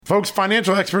Folks,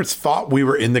 financial experts thought we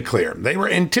were in the clear. They were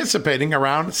anticipating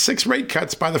around 6 rate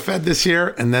cuts by the Fed this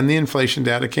year, and then the inflation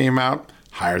data came out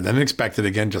higher than expected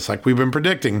again, just like we've been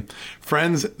predicting.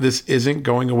 Friends, this isn't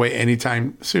going away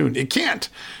anytime soon. It can't.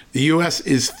 The U.S.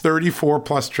 is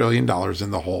 $34+ trillion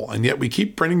in the hole, and yet we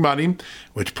keep printing money,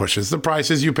 which pushes the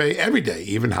prices you pay every day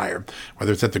even higher,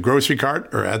 whether it's at the grocery cart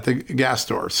or at the gas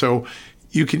store. So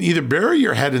you can either bury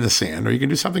your head in the sand or you can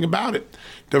do something about it.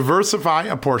 Diversify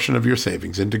a portion of your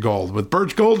savings into gold with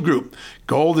Birch Gold Group.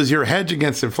 Gold is your hedge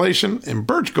against inflation, and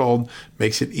Birch Gold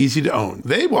makes it easy to own.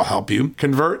 They will help you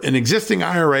convert an existing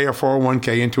IRA or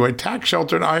 401k into a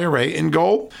tax-sheltered IRA in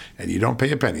gold, and you don't pay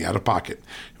a penny out of pocket.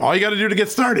 All you got to do to get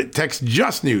started, text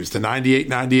Just News to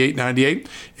 989898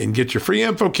 and get your free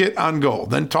info kit on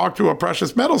gold. Then talk to a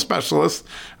precious metal specialist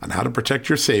on how to protect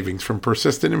your savings from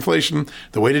persistent inflation.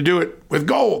 The way to do it with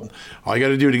gold. All you got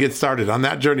to do to get started on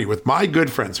that journey with my good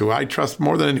friends who I trust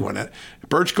more than anyone at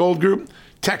Birch Gold Group,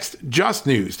 text Just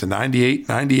News to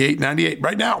 989898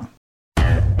 right now.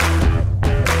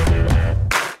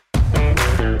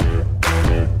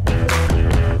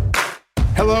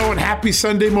 Hello and happy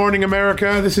Sunday morning,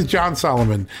 America. This is John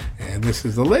Solomon, and this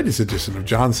is the latest edition of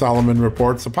John Solomon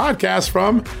Reports, a podcast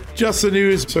from Just the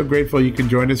News. So grateful you can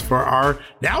join us for our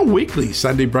now weekly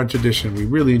Sunday brunch edition. We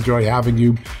really enjoy having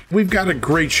you. We've got a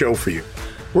great show for you.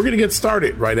 We're going to get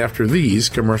started right after these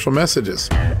commercial messages.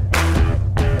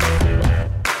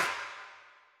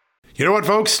 You know what,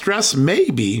 folks? Stress may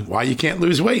be why you can't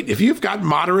lose weight. If you've got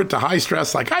moderate to high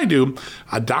stress like I do,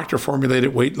 a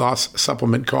doctor-formulated weight loss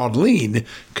supplement called Lean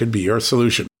could be your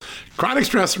solution. Chronic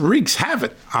stress wreaks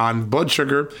havoc on blood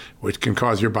sugar, which can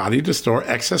cause your body to store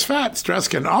excess fat. Stress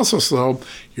can also slow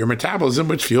your metabolism,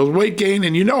 which fuels weight gain,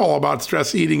 and you know all about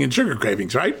stress eating and sugar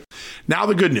cravings, right? Now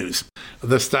the good news.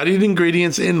 The studied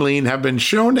ingredients in Lean have been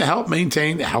shown to help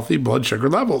maintain healthy blood sugar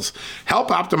levels, help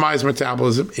optimize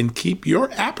metabolism, and keep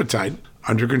your appetite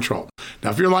under control. Now,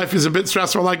 if your life is a bit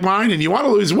stressful like mine and you want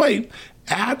to lose weight,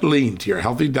 add Lean to your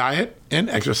healthy diet and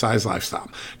exercise lifestyle.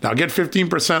 Now get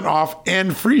 15% off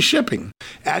and free shipping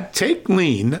at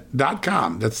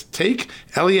takelean.com. That's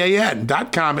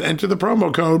takelean.com and enter the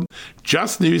promo code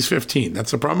JustNews15.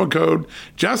 That's the promo code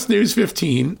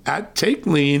JustNews15 at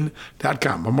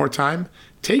takelean.com. One more time,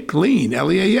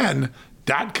 takelean.com.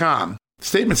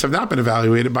 Statements have not been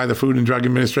evaluated by the Food and Drug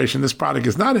Administration. This product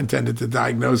is not intended to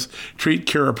diagnose, treat,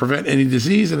 cure, or prevent any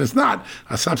disease, and it's not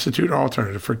a substitute or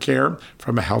alternative for care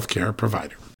from a healthcare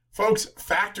provider. Folks,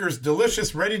 Factor's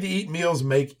delicious, ready-to-eat meals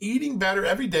make eating better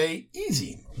every day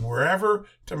easy. Wherever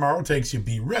tomorrow takes you,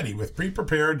 be ready with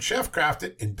pre-prepared,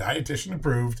 chef-crafted, and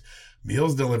dietitian-approved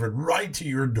meals delivered right to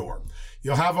your door.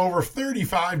 You'll have over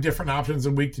 35 different options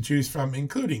a week to choose from,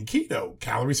 including keto,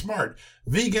 calorie smart,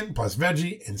 vegan, plus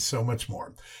veggie, and so much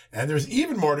more. And there's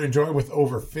even more to enjoy with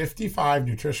over 55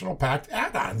 nutritional packed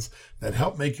add-ons that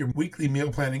help make your weekly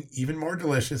meal planning even more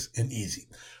delicious and easy.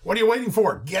 What are you waiting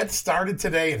for? Get started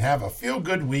today and have a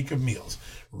feel-good week of meals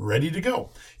ready to go.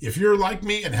 If you're like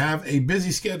me and have a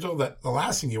busy schedule, that the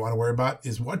last thing you want to worry about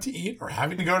is what to eat or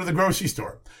having to go to the grocery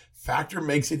store. Factor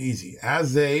makes it easy,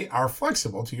 as they are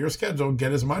flexible to your schedule.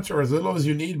 Get as much or as little as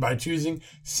you need by choosing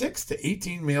 6 to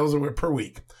 18 meals per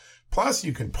week. Plus,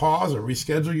 you can pause or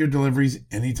reschedule your deliveries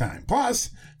anytime.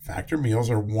 Plus, Factor meals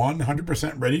are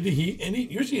 100% ready to heat and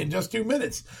eat, usually in just 2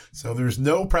 minutes. So there's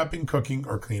no prepping, cooking,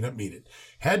 or cleanup needed.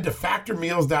 Head to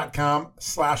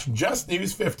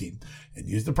factormeals.com/justnews50 and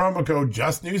use the promo code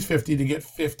JustNews50 to get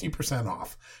 50%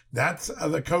 off. That's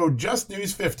the code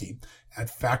JustNews50 at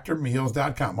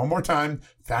factormeals.com. One more time,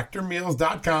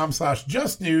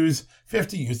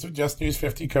 factormeals.com/justnews50. Use the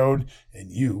JustNews50 code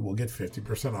and you will get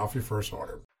 50% off your first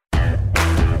order.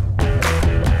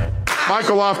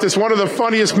 Michael Loftus, one of the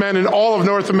funniest men in all of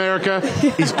North America.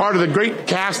 He's part of the great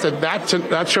cast at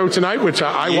that show tonight, which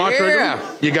I watch regularly.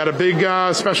 You got a big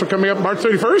special coming up March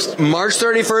 31st? March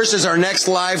 31st is our next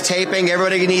live taping.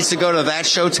 Everybody needs to go to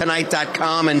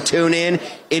thatshowtonight.com and tune in.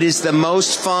 It is the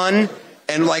most fun.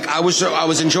 And like I was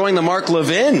enjoying the Mark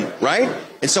Levin, right?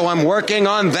 And so I'm working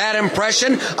on that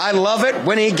impression. I love it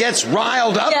when he gets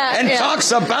riled up and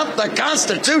talks about the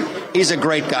Constitution. He's a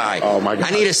great guy. Oh my God!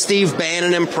 I need a Steve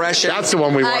Bannon impression. That's the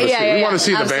one we want to see. We want to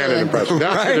see the Bannon impression.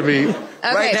 That's going to be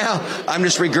right now. I'm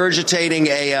just regurgitating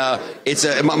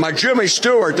my Jimmy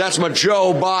Stewart. That's my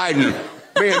Joe Biden.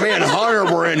 Me and Hunter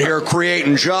were in here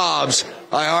creating jobs.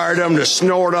 I hired him to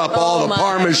snort up all the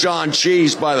Parmesan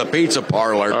cheese by the pizza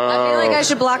parlor. I feel like I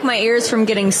should block my ears from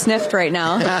getting sniffed right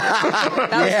now.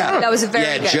 That was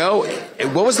very good. Joe,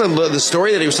 what was the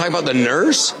story that he was talking about, the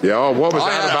nurse? Yeah, what was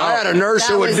that about? I had a nurse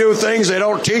who would do things they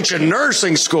don't teach in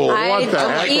nursing school. I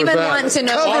don't even want to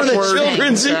know. Cover the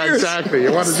children's ears. Yeah, exactly.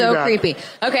 You want to do that. So creepy.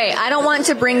 Okay, I don't want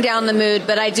to bring down the mood,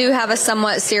 but I do have a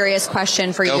somewhat serious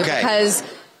question for you because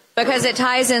it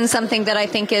ties in something that I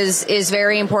think is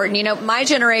very important. You know, my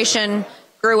generation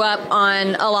grew up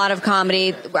on a lot of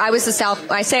comedy. I was the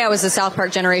South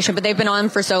Park generation, but they've been on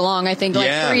for so long. I think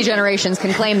like 3 generations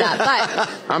can claim that. But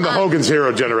I'm the Hogan's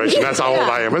Hero generation. That's how old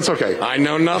I am. It's okay. I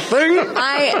know nothing.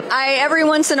 I every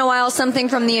once in a while, something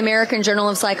from the American Journal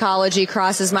of Psychology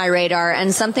crosses my radar,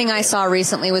 and something I saw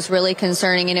recently was really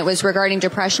concerning, and it was regarding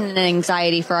depression and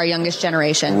anxiety for our youngest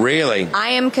generation. Really? I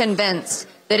am convinced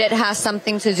that it has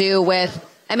something to do with,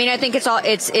 I mean, I think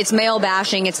it's male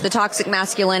bashing. It's the toxic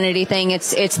masculinity thing.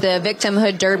 It's the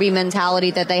victimhood derby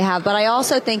mentality that they have. But I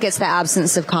also think it's the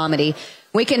absence of comedy.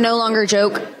 We can no longer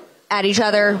joke at each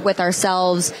other, with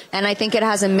ourselves, and I think it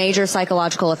has a major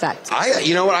psychological effect.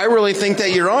 You know what? I really think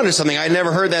that you're onto something. I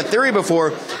never heard that theory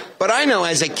before, but I know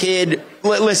as a kid,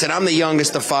 listen, I'm the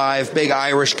youngest of 5, big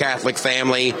Irish Catholic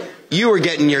family. You were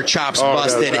getting your chops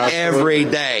busted every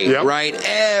day, right?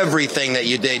 Everything that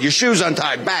you did, your shoes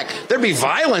untied back. There'd be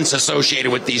violence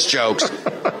associated with these jokes.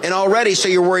 And already, so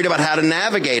you're worried about how to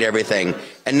navigate everything.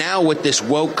 And now with this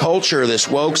woke culture, this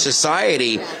woke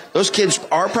society, those kids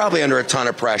are probably under a ton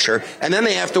of pressure. And then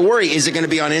they have to worry, is it going to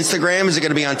be on Instagram? Is it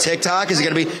going to be on TikTok? Is it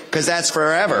going to be, because that's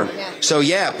forever. So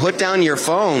yeah, put down your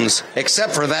phones,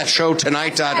 except for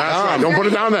thatshowtonight.com. Right. Don't put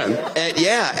it down then.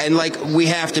 And like, we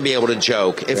have to be able to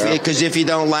joke. Because if you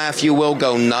don't laugh, you will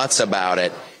go nuts about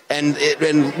it. And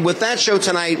with That Show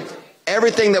Tonight,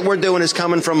 everything that we're doing is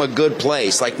coming from a good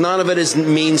place. Like, none of it is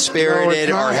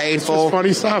mean-spirited or hateful. It's just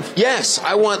funny stuff. Yes,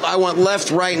 I want left,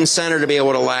 right, and center to be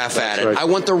able to laugh at it. Right. I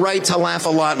want the right to laugh a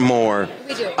lot more.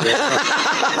 We do.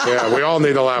 Yeah, we all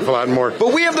need to laugh a lot more.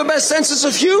 But we have the best senses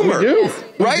of humor. We do.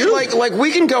 Right? We do. Like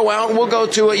we can go out and we'll go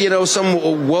to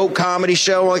some woke comedy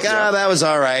show. Like, that was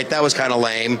all right. That was kind of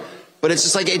lame. But it's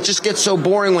just like, it just gets so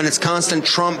boring when it's constant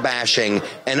Trump bashing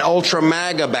and ultra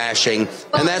MAGA bashing.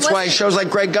 And that's why shows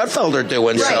like Greg Gutfeld are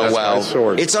doing so well.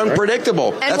 It's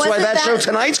unpredictable. And that's why that show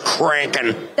tonight's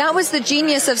cranking. That was the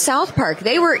genius of South Park.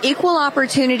 They were equal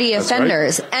opportunity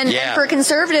offenders. Right. And for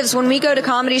conservatives, when we go to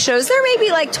comedy shows, there may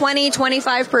be like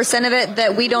 20-25% of it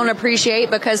that we don't appreciate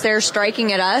because they're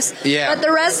striking at us. Yeah. But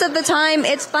the rest of the time,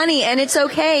 it's funny and it's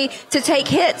okay to take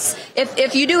hits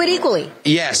if you do it equally.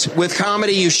 Yes. With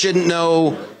comedy, you shouldn't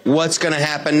know what's going to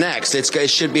happen next. It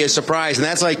should be a surprise. And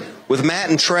that's like with Matt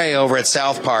and Trey over at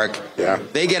South Park. Yeah.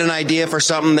 They get an idea for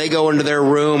something, they go into their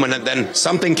room, and then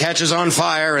something catches on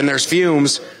fire, and there's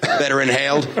fumes that are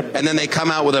inhaled, and then they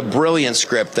come out with a brilliant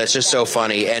script that's just so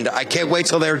funny. And I can't wait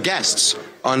till they're guests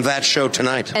on That Show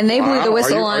Tonight. And they blew the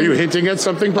whistle on. Are you hinting at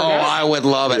something? Perhaps? Oh, I would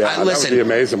love it. Yeah, listen, that would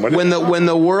be amazing. When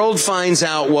the world finds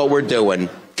out what we're doing,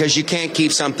 because you can't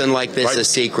keep something like this a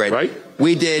secret. Right.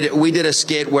 We did a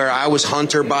skit where I was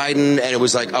Hunter Biden, and it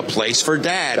was like A Place for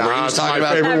Dad, where he was talking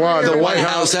about the White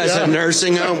House as a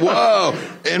nursing home. Whoa!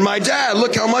 And my dad,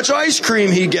 look how much ice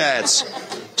cream he gets.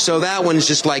 So that one's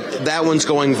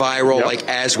going viral, like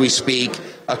as we speak.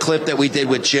 A clip that we did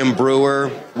with Jim Brewer,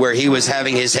 where he was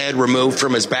having his head removed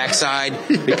from his backside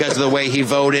because of the way he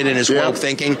voted and his woke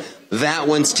thinking. That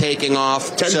one's taking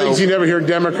off. 10 things you never hear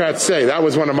Democrats say. That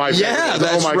was one of my favorites. Yeah,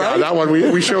 that's God, right. That one,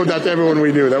 we showed that to everyone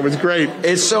we knew. That was great.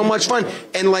 It's so much fun.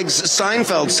 And like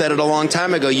Seinfeld said it a long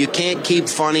time ago, you can't keep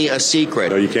funny a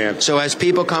secret. No, you can't. So as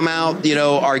people come out,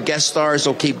 our guest stars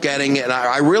will keep getting it. And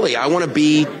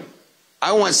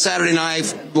I want Saturday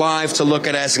Night Live to look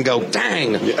at us and go,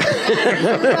 dang.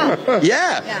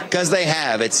 Yeah, because they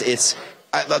have.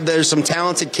 There's some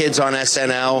talented kids on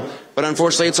SNL, but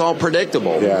unfortunately it's all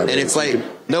predictable. Yeah, and it's like,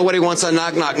 nobody wants a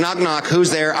knock, knock, knock, knock. Who's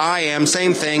there? I am.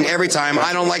 Same thing every time.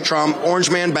 I don't like Trump.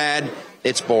 Orange man bad.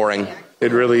 It's boring.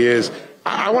 It really is.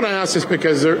 I want to ask this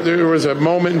because there was a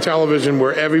moment in television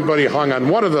where everybody hung on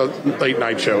one of the late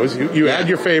night shows. You had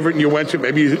your favorite and you went to,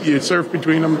 maybe you surfed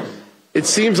between them. It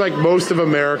seems like most of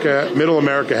America, middle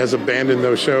America, has abandoned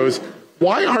those shows.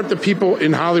 Why aren't the people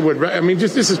in Hollywood, I mean,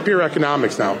 this is pure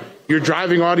economics now. You're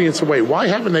driving audience away. Why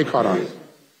haven't they caught on?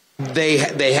 They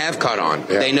have caught on.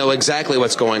 Yeah. They know exactly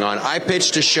what's going on. I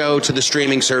pitched a show to the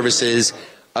streaming services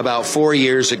about 4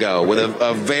 years ago with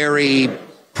a very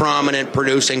prominent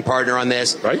producing partner on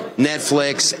this. Right.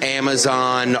 Netflix,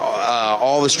 Amazon,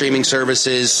 all the streaming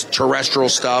services, terrestrial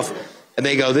stuff. And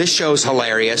they go, this show's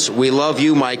hilarious. We love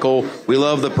you, Michael. We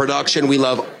love the production. We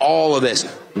love all of this.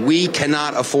 we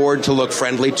cannot afford to look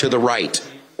friendly to the right.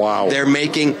 Wow.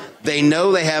 They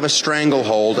know they have a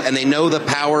stranglehold, and they know the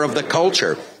power of the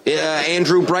culture.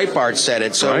 Andrew Breitbart said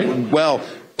it well.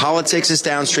 Politics is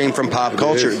downstream from pop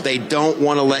culture. They don't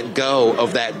want to let go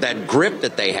of that grip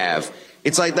that they have.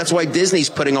 It's like that's why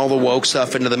Disney's putting all the woke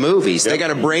stuff into the movies. Yep. They got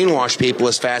to brainwash people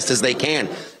as fast as they can.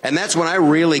 And that's when I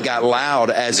really got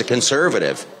loud as a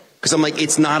conservative. Because I'm like,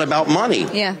 it's not about money.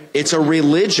 Yeah. It's a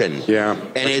religion. Yeah.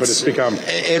 And that's what it's become.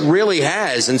 It really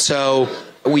has. And so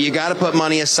you got to put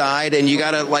money aside, and you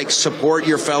got to like support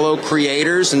your fellow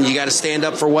creators, and you got to stand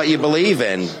up for what you believe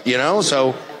in, you know?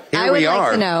 So here we are. I would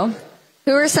like to know,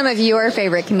 who are some of your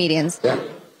favorite comedians? Yeah.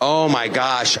 Oh my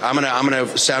gosh. I'm going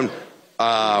to sound,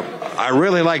 I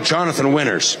really like Jonathan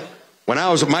Winters.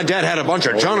 My dad had a bunch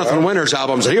of Jonathan Winters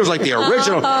albums, and he was like the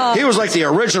original. He was like the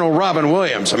original Robin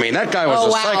Williams. I mean, that guy was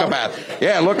a psychopath.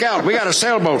 Yeah, look out, we got a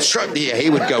sailboat. Yeah, he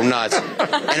would go nuts.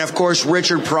 And of course,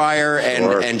 Richard Pryor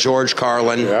and George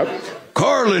Carlin. Yep.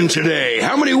 Carlin today.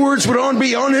 How many words would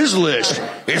be on his list?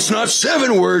 It's not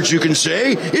 7 words you can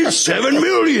say. It's 7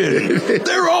 million.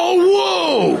 They're all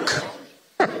woke.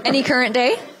 Any current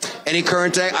day?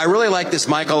 I really like this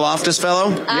Michael Loftus fellow.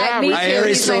 Me too. I hear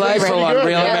he's delightful on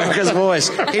Real America's Voice.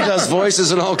 He does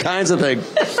voices and all kinds of things.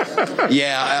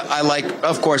 Yeah, I like.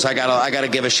 Of course, I gotta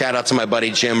give a shout out to my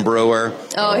buddy Jim Brewer.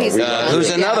 Oh, who's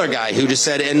another guy who just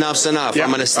said enough's enough. I'm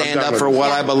going to stand up for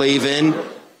what I believe in,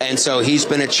 and so he's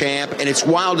been a champ. And it's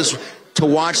wild to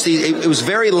watch these. It was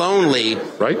very lonely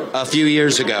a few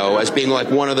years ago as being like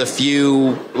one of the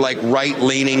few like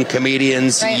right-leaning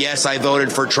comedians. Right. Yes, I voted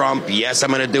for Trump. Yes, I'm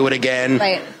going to do it again.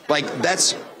 Right. Like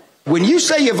that's when you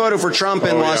say you voted for Trump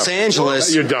in Los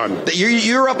Angeles, you're done.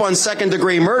 You're up on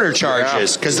second-degree murder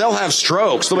charges because they'll have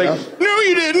strokes. They'll be like, no,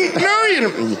 you didn't. No, you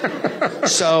didn't.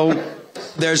 So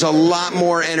there's a lot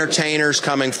more entertainers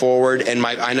coming forward, and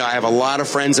I know I have a lot of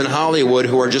friends in Hollywood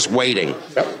who are just waiting.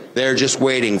 Yep. They're just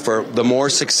waiting for the more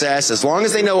success. As long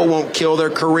as they know it won't kill their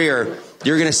career,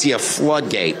 you're going to see a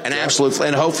floodgate, and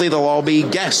hopefully they'll all be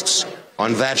guests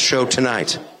on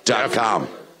thatshowtonight.com.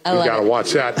 You got to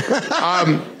watch that.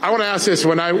 I want to ask this: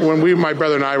 when my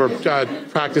brother and I were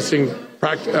practicing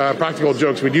practical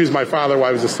jokes, we'd use my father while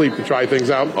I was asleep to try things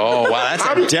out. Oh wow, that's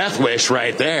a death wish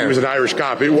right there. He was an Irish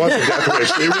cop. It was a death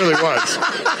wish. It really was.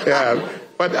 Yeah.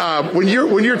 But when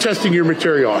you're testing your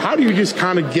material, how do you just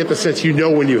kind of get the sense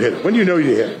when you hit it? When do you know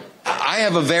you hit it? I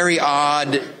have a very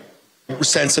odd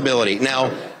sensibility.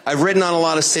 Now, I've written on a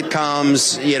lot of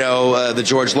sitcoms, the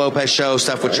George Lopez Show,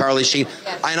 stuff with Charlie Sheen,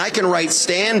 and I can write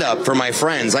stand-up for my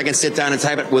friends. I can sit down and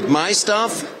type it. With my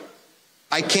stuff,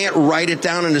 I can't write it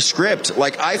down in a script.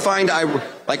 Like I find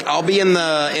I'll be in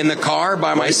the car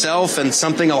by myself, and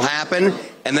something will happen,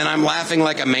 and then I'm laughing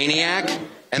like a maniac.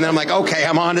 And then I'm like, okay,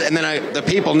 I'm on it. And then the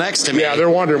people next to me. Yeah, they're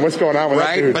wondering what's going on with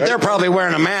that dude. But they're probably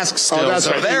wearing a mask still,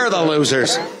 they're the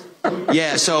losers.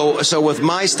 Yeah, so with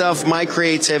my stuff, my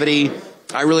creativity,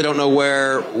 I really don't know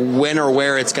when or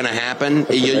where it's going to happen.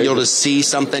 You'll just see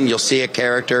something. You'll see a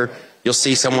character. You'll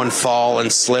see someone fall and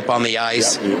slip on the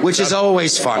ice, which is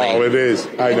always funny. Oh, it is.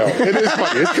 I know. It is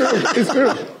funny. It's true. It's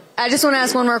true. I just want to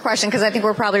ask one more question because I think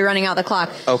we're probably running out the clock.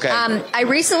 Okay. I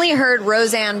recently heard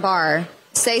Roseanne Barr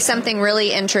say something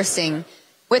really interesting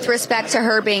with respect to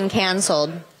her being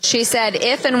canceled. She said,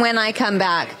 if and when I come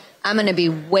back, I'm going to be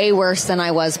way worse than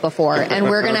I was before, and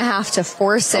we're going to have to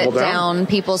force it down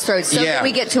people's throats so that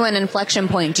we get to an inflection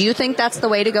point. Do you think that's the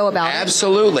way to go about it?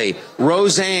 Absolutely.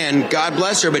 Roseanne, God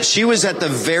bless her, but she was at the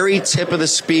very tip of the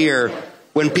spear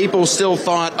when people still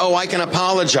thought, I can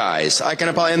apologize. And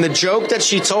the joke that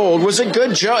she told was a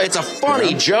good joke. It's a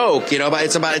funny joke, but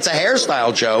it's a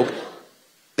hairstyle joke.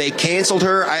 They canceled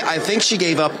her. I think she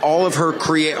gave up all of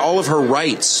her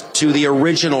rights to the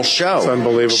original show. It's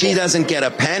unbelievable. She doesn't get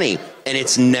a penny, and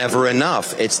it's never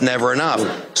enough. It's never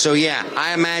enough. So yeah,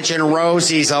 I imagine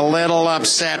Rosie's a little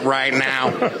upset right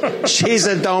now. She's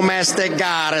a domestic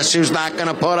goddess who's not going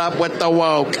to put up with the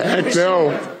woke.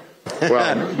 No.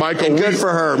 Well, Michael, and good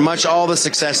for her. All the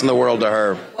success in the world to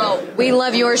her. Well, we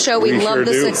love your show. We love sure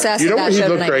the success of that show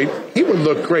tonight. Great. He would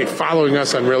look great following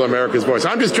us on Real America's Voice.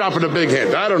 I'm just dropping a big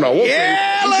hint. I don't know. We'll see.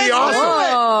 He'd be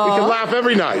awesome. We can laugh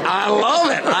every night. I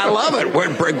love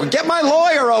it. Get my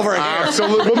lawyer over here.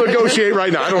 Absolutely. We'll negotiate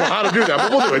right now. I don't know how to do that,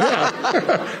 but we'll do it.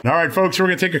 Yeah. All right, folks, we're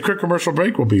going to take a quick commercial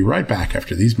break. We'll be right back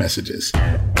after these messages.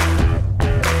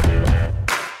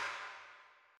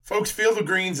 Folks, Field of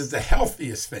Greens is the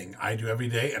healthiest thing I do every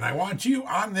day, and I want you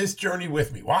on this journey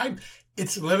with me. Why?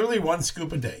 It's literally 1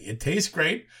 scoop a day. It tastes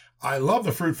great. I love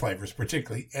the fruit flavors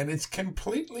particularly, and it's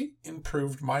completely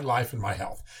improved my life and my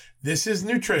health. This is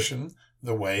nutrition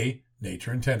the way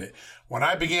nature intended. When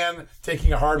I began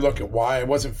taking a hard look at why I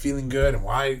wasn't feeling good and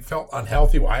why I felt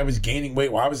unhealthy, why I was gaining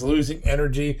weight, why I was losing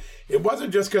energy, it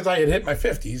wasn't just because I had hit my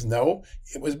 50s. No,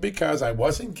 it was because I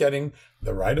wasn't getting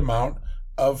the right amount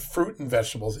of fruit and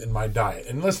vegetables in my diet.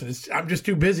 And listen, I'm just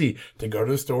too busy to go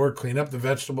to the store, clean up the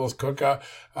vegetables, cook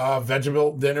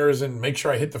vegetable dinners, and make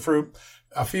sure I hit the fruit.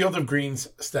 A Field of Greens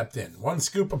stepped in. 1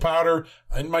 scoop of powder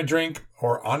in my drink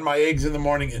or on my eggs in the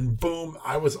morning, and boom,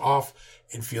 I was off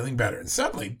and feeling better. And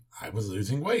suddenly, I was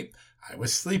losing weight. I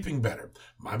was sleeping better.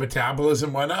 My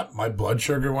metabolism went up. My blood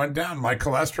sugar went down. My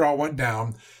cholesterol went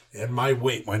down. And my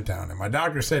weight went down. And my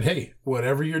doctor said, hey,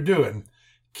 whatever you're doing,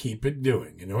 keep it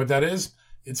doing. You know what that is?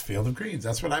 It's Field of Greens.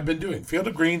 That's what I've been doing. Field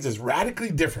of Greens is radically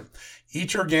different.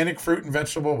 Each organic fruit and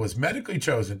vegetable was medically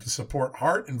chosen to support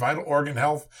heart and vital organ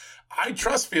health. I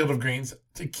trust Field of Greens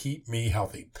to keep me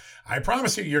healthy. I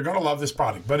promise you, you're going to love this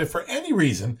product. But if for any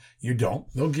reason you don't,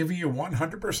 they'll give you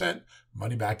 100%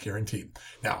 money back guarantee.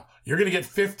 Now, you're going to get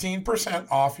 15%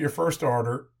 off your first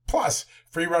order plus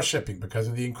free rush shipping because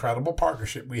of the incredible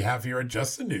partnership we have here at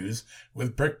Just the News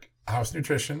with Brick House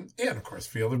Nutrition, and of course,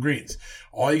 Field of Greens.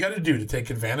 All you got to do to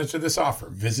take advantage of this offer,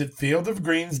 visit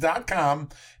fieldofgreens.com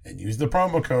and use the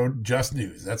promo code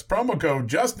JustNews. That's promo code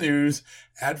JustNews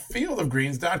at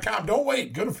fieldofgreens.com. Don't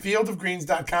wait. Go to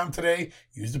fieldofgreens.com today.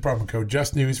 Use the promo code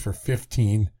JustNews for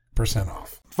 15%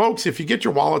 off. Folks, if you get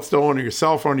your wallet stolen or your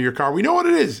cell phone or your car, we know what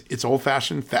it is. It's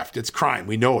old-fashioned theft. It's crime.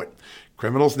 We know it.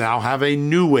 Criminals now have a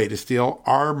new way to steal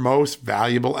our most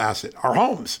valuable asset, our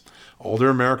homes.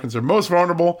 Older Americans are most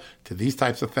vulnerable to these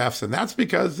types of thefts, and that's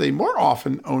because they more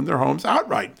often own their homes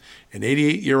outright. An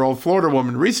 88-year-old Florida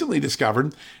woman recently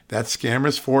discovered that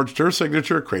scammers forged her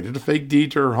signature, created a fake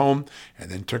deed to her home,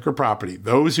 and then took her property.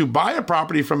 Those who buy a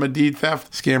property from a deed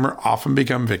theft scammer often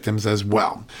become victims as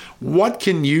well. What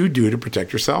can you do to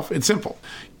protect yourself? It's simple.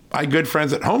 My good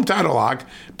friends at Home Title Lock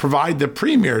provide the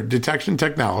premier detection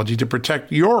technology to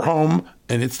protect your home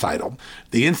and its title.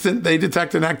 The instant they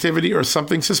detect an activity or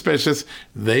something suspicious,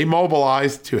 they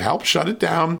mobilize to help shut it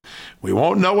down. We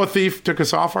won't know a thief took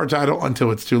us off our title until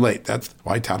it's too late. That's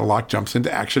why Title Lock jumps into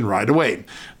action right away.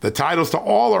 The titles to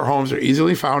all our homes are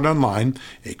easily found online.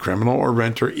 A criminal or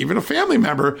renter, even a family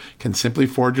member, can simply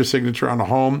forge your signature on a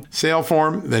home sale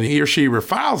form. Then he or she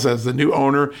refiles as the new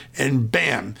owner, and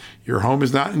bam, your home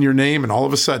is not in your name, and all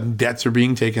of a sudden, debts are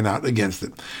being taken out against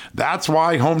it. That's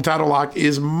why Home Title Lock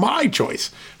is my choice.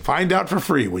 Find out for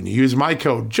free when you use my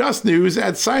code JustNews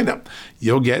at sign-up.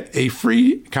 You'll get a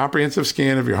free comprehensive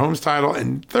scan of your home's title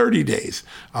and 30 days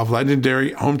of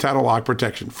legendary Home Title Lock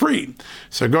protection free.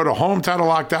 So go to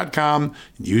HomeTitleLock.com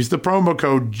and use the promo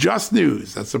code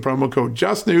JustNews. That's the promo code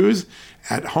JustNews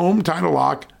at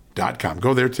HomeTitleLock.com.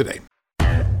 Go there today.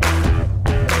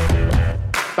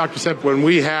 Dr. Seb, when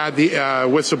we had the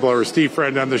whistleblower, Steve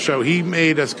Friend, on the show, he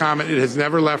made us comment, it has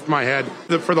never left my head,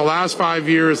 that for the last 5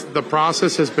 years, the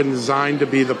process has been designed to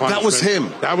be the punishment. That was him.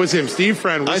 That was him. Steve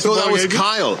Friend. I thought that was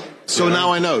Kyle. So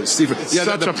now I know. Steve Friend. Yeah,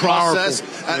 such the a process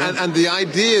powerful, and the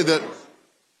idea that,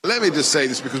 let me just say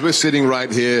this because we're sitting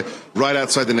right here, right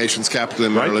outside the nation's capital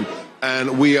in Maryland,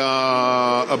 and we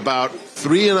are about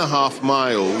 3.5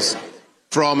 miles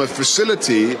from a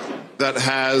facility that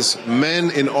has men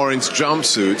in orange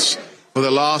jumpsuits for the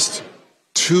last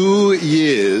 2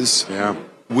 years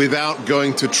without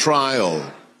going to trial.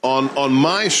 On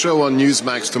my show on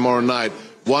Newsmax tomorrow night,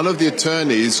 one of the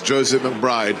attorneys, Joseph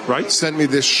McBride, sent me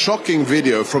this shocking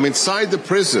video from inside the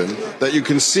prison that you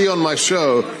can see on my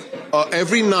show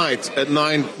every night at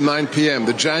 9 p.m.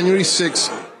 The January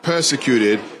 6th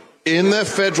persecuted in their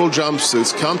federal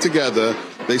jumpsuits come together.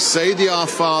 They say the Our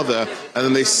Father, and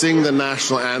then they sing the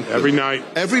national anthem. Every night.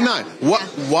 Every night.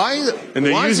 Why? And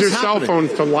they use their cell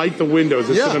phones to light the windows.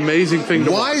 It's an amazing thing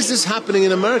to watch. Why is this happening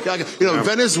in America?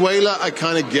 Venezuela, I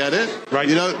kind of get it. Right.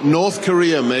 North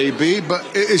Korea maybe, but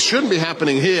it shouldn't be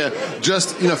happening here.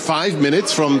 Just, 5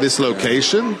 minutes from this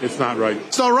location. It's not right.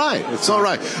 It's all right. It's all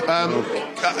right.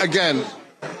 Again,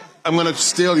 I'm going to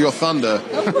steal your thunder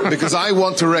because I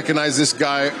want to recognize this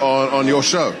guy on your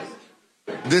show.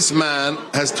 This man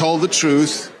has told the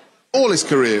truth all his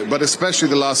career, but especially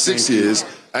the last 6 years,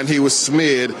 and he was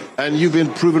smeared, and you've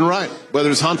been proven right. Whether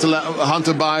it's Hunter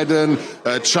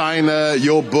Biden, China,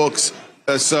 your books,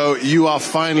 so you are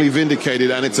finally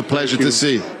vindicated, and it's a pleasure to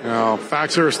see.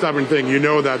 Facts are a stubborn thing. You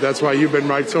know that. That's why you've been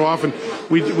right so often.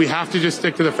 We have to just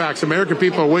stick to the facts. American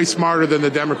people are way smarter than the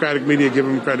Democratic media give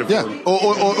them credit for. Yeah,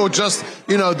 or just,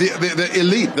 the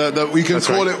elite. We can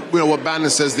call it, what Bannon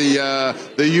says, the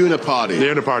uniparty.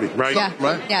 The uniparty, right? Yeah,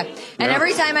 right? Yeah. And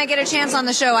every time I get a chance on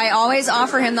the show, I always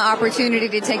offer him the opportunity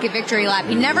to take a victory lap.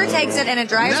 He never takes it, and it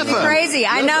drives me crazy.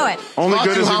 I know it. Only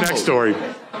good is your next story.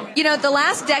 the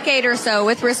last decade or so,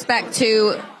 with respect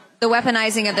to the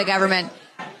weaponizing of the government,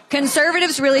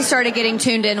 conservatives really started getting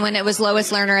tuned in when it was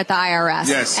Lois Lerner at the IRS.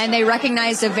 Yes. And they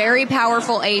recognized a very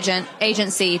powerful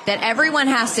agency that everyone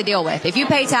has to deal with. If you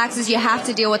pay taxes, you have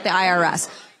to deal with the IRS.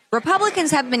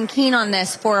 Republicans have been keen on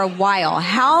this for a while.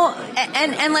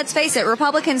 And let's face it,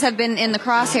 Republicans have been in the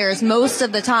crosshairs most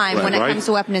of the time when it comes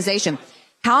to weaponization.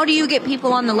 How do you get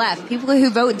people on the left, people who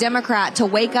vote Democrat, to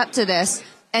wake up to this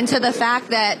and to the fact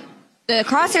that the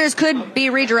crosshairs could be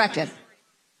redirected?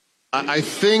 I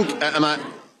think,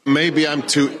 maybe I'm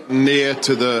too near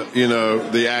to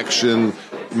the action.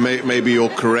 Maybe you'll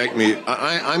correct me.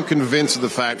 I'm convinced of the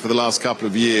fact for the last couple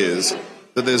of years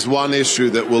that there's one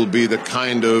issue that will be the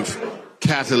kind of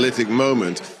catalytic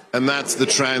moment, and that's the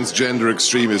transgender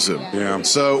extremism. Yeah.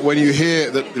 So when you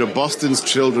hear that Boston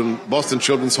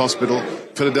Children's Hospital,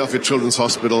 Philadelphia Children's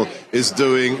Hospital is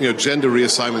doing gender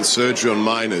reassignment surgery on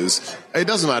minors, it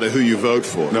doesn't matter who you vote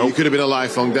for. Nope. You could have been a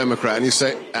lifelong Democrat, and you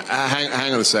say,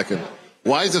 hang on a second.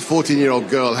 Why is a 14-year-old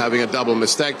girl having a double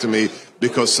mastectomy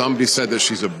because somebody said that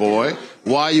she's a boy?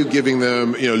 Why are you giving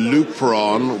them,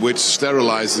 Lupron, which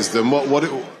sterilizes them? What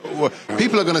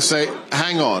people are going to say,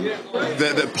 hang on,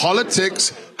 the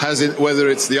politics has, whether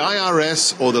it's the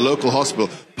IRS or the local hospital,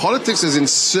 politics has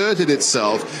inserted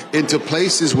itself into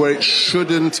places where it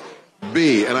shouldn't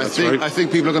be. And I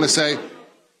think people are going to say,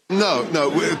 no,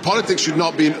 politics should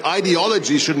not be,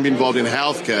 ideology shouldn't be involved in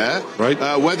healthcare. Right.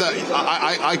 Whether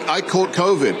I caught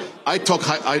COVID, I took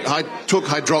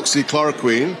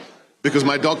hydroxychloroquine because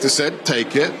my doctor said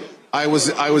take it. I was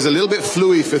a little bit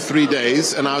fluey for 3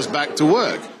 days and I was back to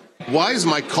work. Why is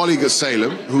my colleague at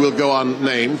Salem, who will go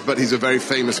unnamed, but he's a very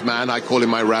famous man, I call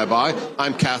him my rabbi.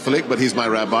 I'm Catholic, but he's my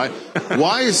rabbi.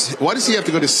 Why does he have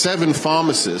to go to 7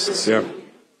 pharmacists? Yeah.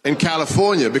 In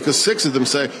California, because 6 of them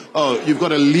say, oh, you've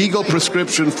got a legal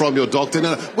prescription from your doctor.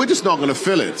 No, we're just not going to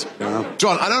fill it. Yeah.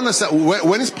 John, I don't understand.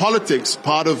 When is politics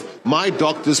part of my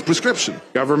doctor's prescription?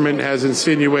 Government has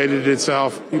insinuated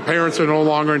itself. Parents are no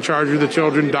longer in charge of the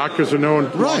children. Doctors are no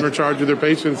longer in charge of their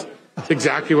patients. It's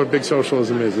exactly what big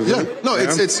socialism is, isn't it? No,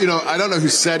 it's I don't know who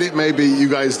said it. Maybe you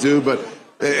guys do, but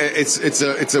it's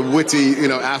a witty,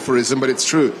 aphorism, but it's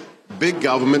true. Big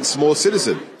government, small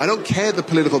citizen. I don't care the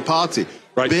political party.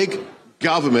 Right. Big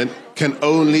government can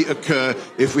only occur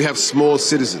if we have small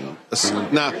citizens.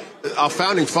 Now, our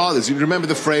founding fathers, you remember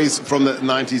the phrase from the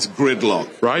 90s,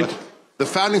 gridlock. Right. The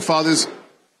founding fathers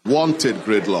wanted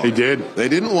gridlock. They did. They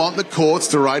didn't want the courts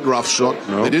to ride roughshod.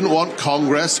 No. They didn't want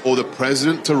Congress or the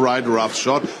president to ride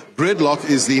roughshod. Gridlock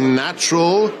is the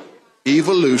natural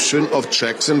evolution of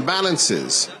checks and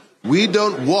balances. We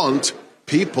don't want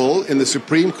people in the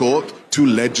Supreme Court to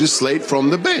legislate from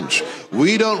the bench.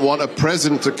 We don't want a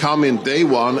president to come in day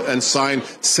one and sign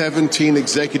 17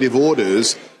 executive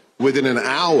orders within an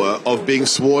hour of being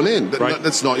sworn in. Right.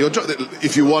 That's not your job.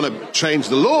 If you want to change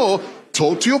the law,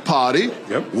 talk to your party,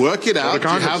 work it out, you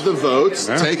have the votes,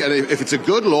 and if it's a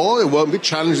good law, it won't be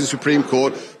challenged in the Supreme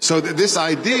Court. So this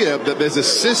idea that there's a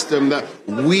system that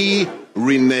we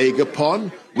renege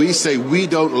upon, we say we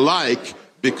don't like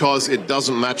because it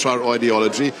doesn't match our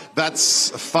ideology, that's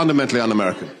fundamentally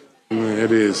un-American.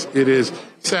 It is.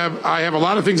 Seb, I have a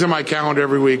lot of things on my calendar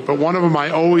every week, but one of them I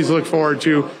always look forward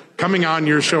to coming on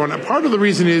your show. And part of the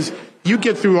reason is you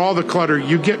get through all the clutter.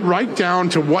 You get right down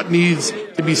to what needs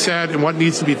to be said and what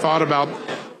needs to be thought about.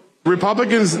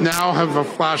 Republicans now have a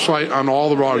flashlight on all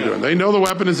the wrongdoing. They know the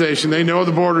weaponization. They know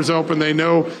the border's open. They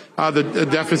know the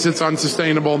deficit's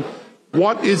unsustainable.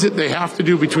 What is it they have to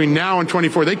do between now and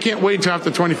 24? They can't wait until after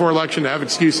the 24 election to have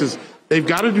excuses. They've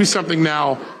got to do something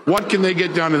now. What can they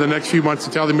get done in the next few months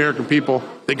to tell the American people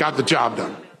they got the job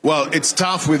done? Well, it's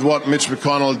tough with what Mitch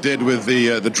McConnell did with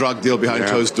the drug deal behind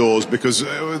closed doors because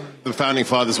the founding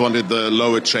fathers wanted the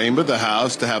lower chamber, the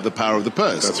House, to have the power of the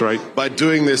purse. That's right. By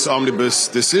doing this omnibus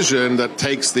decision that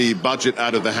takes the budget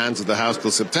out of the hands of the House till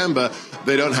September,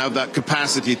 they don't have that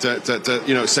capacity to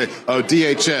say, oh,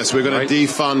 DHS, we're going to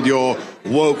defund your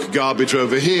woke garbage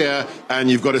over here, and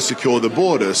you've got to secure the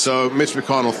border. So, Mitch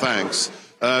McConnell, thanks.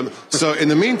 So, in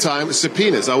the meantime,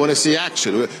 subpoenas. I want to see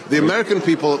action. The American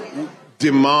people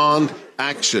demand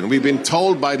action. We've been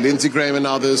told by Lindsey Graham and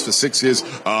others for 6 years,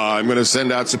 I'm going to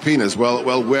send out subpoenas.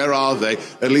 Well, where are they?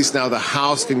 At least now the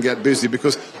House can get busy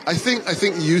because I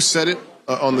think you said it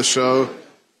on the show.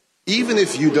 Even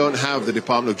if you don't have the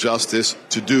Department of Justice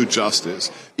to do justice,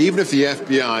 even if the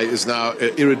FBI is now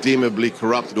an irredeemably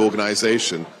corrupted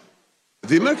organization,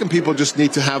 the American people just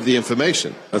need to have the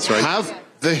information. That's right. Have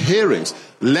the hearings.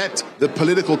 Let the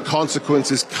political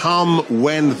consequences come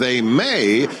when they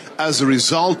may as a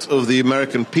result of the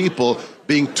American people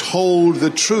being told the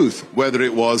truth, whether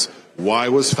it was Why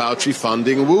was Fauci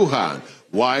funding Wuhan?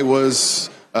 Why was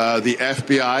the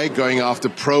FBI going after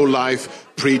pro-life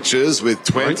preachers with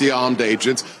 20 armed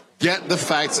agents? Get the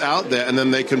facts out there, and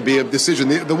then they can be a decision.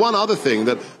 The one other thing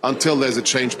that, until there's a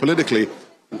change politically,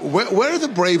 where are the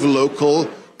brave local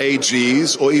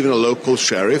AGs or even a local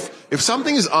sheriff? If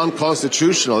something is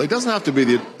unconstitutional, it doesn't have to be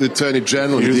the Attorney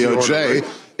General or the DOJ.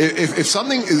 If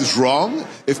something is wrong,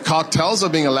 if cartels are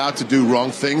being allowed to do wrong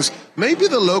things, maybe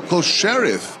the local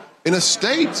sheriff in a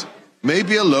state,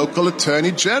 maybe a local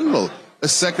Attorney General, a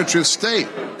Secretary of State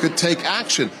could take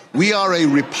action. We are a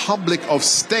republic of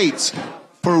states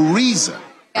for a reason.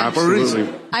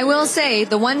 Absolutely. I will say,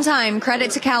 the one time,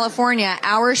 credit to California,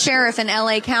 our sheriff in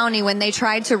LA County, when they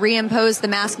tried to reimpose the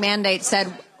mask mandate,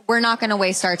 said, we're not going to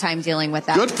waste our time dealing with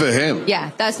that. Good for him.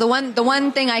 Yeah, that's the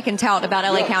one thing I can tout about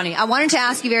LA County. I wanted to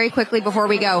ask you very quickly before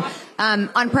we go.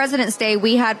 On President's Day,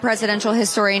 we had presidential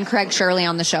historian Craig Shirley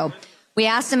on the show. We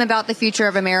asked him about the future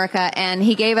of America, and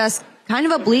he gave us kind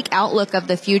of a bleak outlook of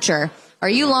the future. Are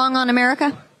you long on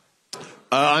America?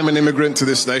 I'm an immigrant to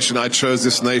this nation. I chose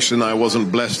this nation. I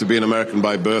wasn't blessed to be an American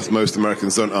by birth. Most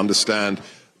Americans don't understand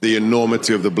the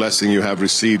enormity of the blessing you have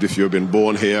received if you've been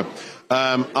born here.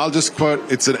 I'll just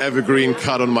quote, it's an evergreen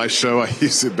cut on my show. I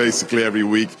use it basically every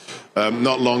week.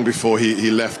 Not long before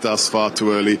he left us far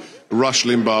too early, Rush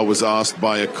Limbaugh was asked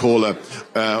by a caller,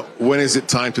 when is it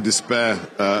time to despair,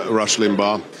 Rush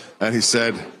Limbaugh? And he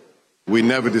said, we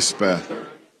never despair.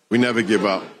 We never give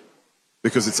up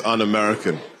because it's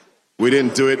un-American. We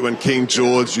didn't do it when King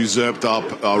George usurped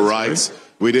our rights.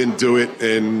 We didn't do it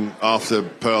after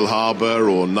Pearl Harbor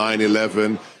or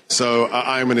 9/11. So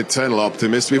I'm an eternal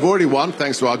optimist. We've already won,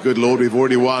 thanks to our good Lord. We've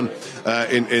already won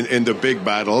in the big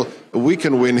battle. We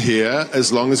can win here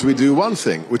as long as we do one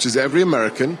thing, which is every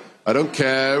American, I don't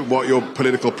care what your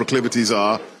political proclivities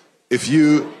are, if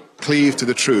you cleave to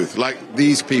the truth, like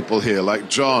these people here, like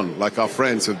John, like our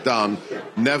friends have done,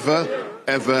 never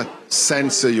ever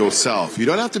censor yourself. You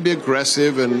don't have to be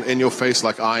aggressive and in your face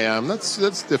like I am. That's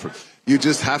different. You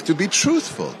just have to be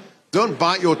truthful. Don't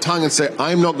bite your tongue and say,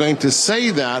 I'm not going to say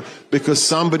that because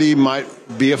somebody might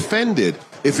be offended.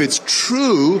 If it's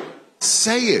true,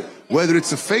 say it. Whether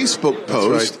it's a Facebook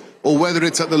post or whether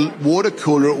it's at the water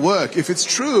cooler at work. If it's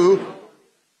true,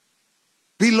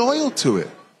 be loyal to it.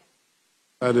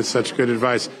 That is such good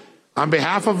advice. On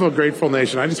behalf of a grateful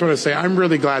nation, I just want to say I'm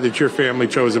really glad that your family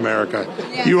chose America.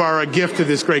 Yeah. You are a gift to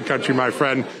this great country, my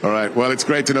friend. All right. Well, it's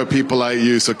great to know people like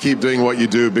you, so keep doing what you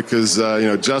do because,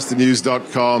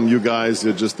 justthenews.com, you guys,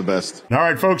 you're just the best. All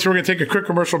right, folks, we're going to take a quick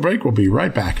commercial break. We'll be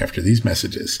right back after these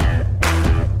messages.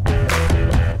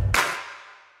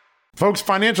 Folks,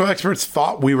 financial experts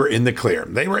thought we were in the clear.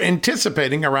 They were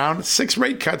anticipating around 6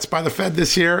 rate cuts by the Fed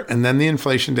this year, and then the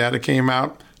inflation data came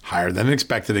out. Higher than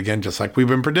expected again, just like we've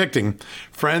been predicting.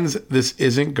 Friends, this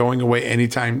isn't going away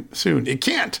anytime soon. It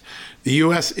can't. The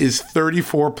U.S. is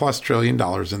 $34+ trillion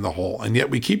in the hole, and yet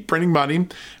we keep printing money,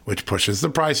 which pushes the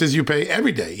prices you pay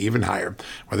every day even higher,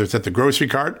 whether it's at the grocery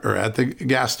cart or at the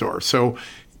gas store. So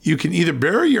you can either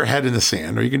bury your head in the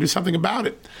sand or you can do something about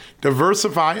it.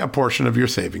 Diversify a portion of your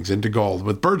savings into gold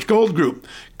with Birch Gold Group.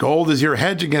 Gold is your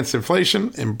hedge against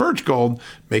inflation, and Birch Gold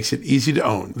makes it easy to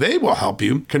own. They will help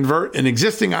you convert an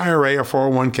existing IRA or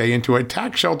 401k into a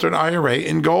tax-sheltered IRA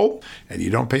in gold, and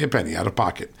you don't pay a penny out of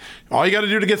pocket. All you got to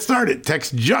do to get started,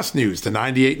 text Just News to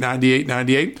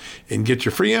 989898 and get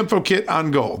your free info kit on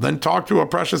gold. Then talk to a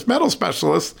precious metal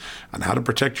specialist on how to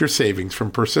protect your savings from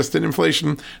persistent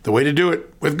inflation. The way to do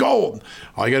it with gold.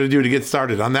 All you got to do to get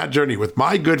started on that journey with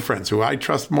my good friends who I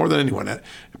trust more than anyone at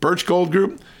Birch Gold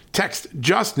Group, text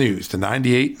Just News to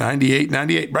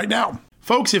 989898 right now.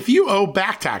 Folks, if you owe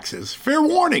back taxes, fair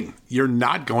warning, you're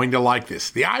not going to like this.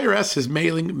 The IRS is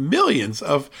mailing millions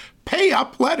of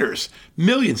pay-up letters.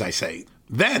 Millions, I say.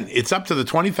 Then it's up to the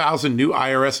 20,000 new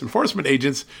IRS enforcement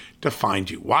agents to find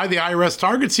you. Why the IRS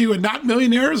targets you and not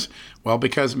millionaires? Well,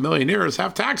 because millionaires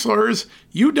have tax lawyers.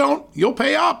 You don't, you'll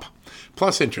pay up.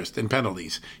 Plus interest and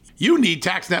penalties. You need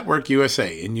Tax Network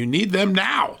USA, and you need them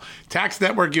now. Tax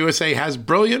Network USA has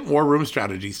brilliant war room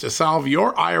strategies to solve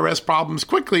your IRS problems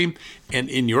quickly and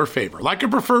in your favor, like a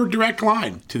preferred direct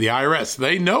line to the IRS.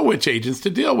 They know which agents to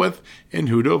deal with and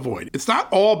who to avoid. It's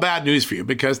not all bad news for you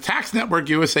because Tax Network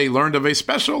USA learned of a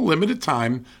special limited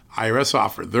time IRS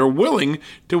offer. They're willing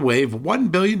to waive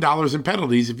 $1 billion in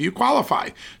penalties if you qualify.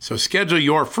 So schedule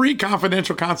your free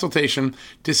confidential consultation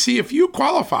to see if you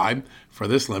qualify for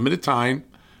this limited time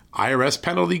IRS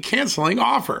penalty canceling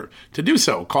offer. To do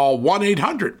so, call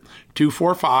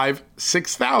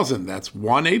 1-800-245-6000. That's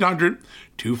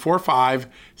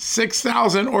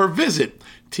 1-800-245-6000 or visit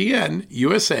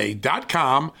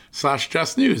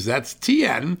tnusa.com/justnews. That's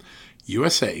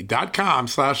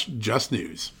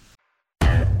tnusa.com/justnews.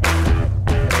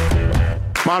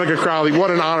 Monica Crowley, what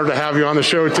an honor to have you on the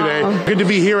show today. Good to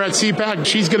be here at CPAC.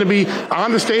 She's going to be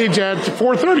on the stage at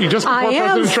 4:30, just before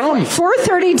President Trump.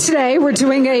 4:30 today. We're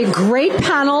doing a great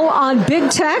panel on big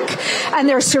tech and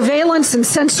their surveillance and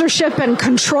censorship and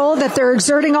control that they're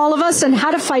exerting all of us and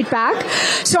how to fight back.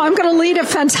 So I'm going to lead a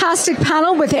fantastic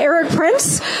panel with Eric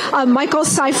Prince, Michael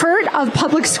Seifert of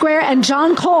Public Square, and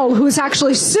John Cole, who's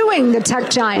actually suing the tech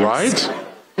giants. Right?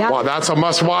 Yep. Well, that's a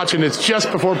must-watch, and it's just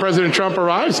before President Trump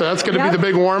arrives, so that's going to be the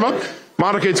big warm-up.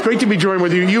 Monica, it's great to be joined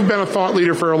with you. You've been a thought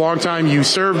leader for a long time. You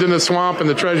served in the swamp in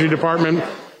the Treasury Department.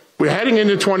 We're heading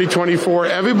into 2024.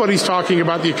 Everybody's talking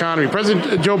about the economy.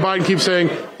 President Joe Biden keeps saying,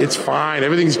 it's fine,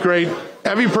 everything's great.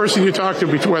 Every person you talk to,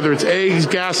 whether it's eggs,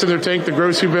 gas in their tank, the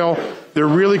grocery bill, they're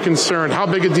really concerned. How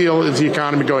big a deal is the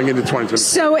economy going into 2020?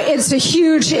 So it's a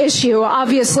huge issue,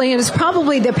 obviously, and it's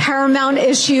probably the paramount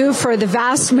issue for the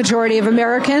vast majority of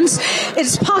Americans.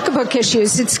 It's pocketbook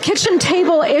issues. It's kitchen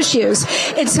table issues.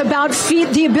 It's about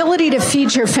the ability to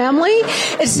feed your family.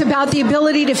 It's about the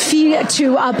ability to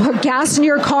put gas in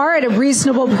your car at a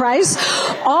reasonable price.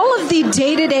 All of the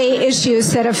day-to-day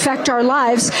issues that affect our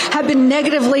lives have been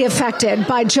negatively affected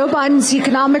by Joe Biden's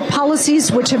economic policies,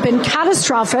 which have been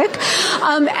catastrophic.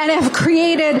 And have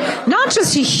created not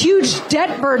just a huge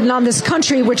debt burden on this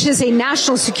country, which is a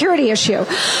national security issue,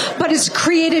 but it's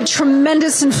created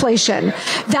tremendous inflation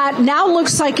that now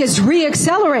looks like is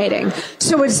reaccelerating.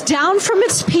 So it's down from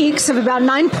its peaks of about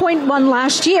 9.1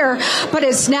 last year, but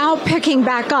it's now picking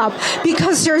back up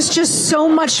because there's just so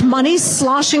much money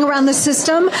sloshing around the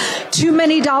system, too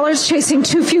many dollars chasing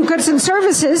too few goods and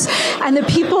services, and the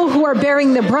people who are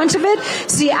bearing the brunt of it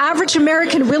is the average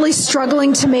American really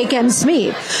struggling to make ends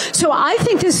meet. So I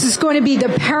think this is going to be the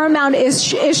paramount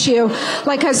issue,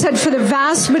 like I said, for the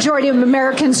vast majority of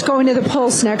Americans going to the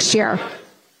polls next year.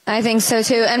 I think so,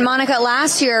 too. And Monica,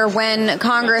 last year when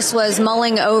Congress was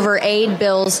mulling over aid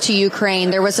bills to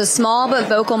Ukraine, there was a small but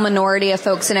vocal minority of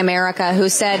folks in America who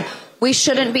said, we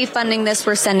shouldn't be funding this.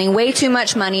 We're sending way too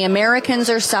much money. Americans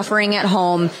are suffering at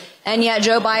home. And yet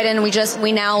Joe Biden,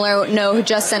 we now know,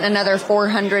 just sent another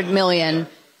 $400 million.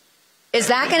 Is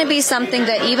that going to be something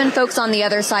that even folks on the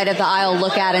other side of the aisle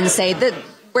look at and say that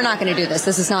we're not going to do this?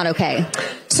 This is not okay.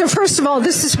 So first of all,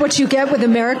 this is what you get with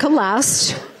America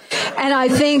Last. And I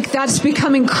think that's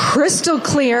becoming crystal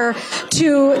clear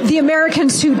to the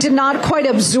Americans who did not quite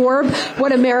absorb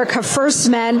what America First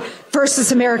meant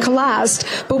versus America Last.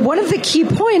 But one of the key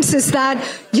points is that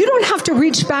you don't have to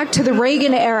reach back to the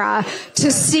Reagan era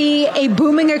to see a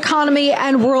booming economy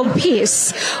and world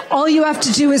peace. All you have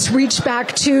to do is reach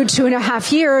back to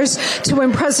 2.5 years to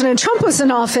when President Trump was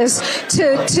in office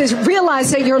to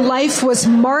realize that your life was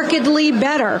markedly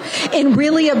better in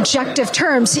really objective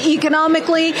terms,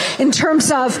 economically, in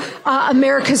terms of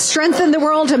America's strength in the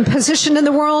world and position in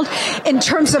the world, in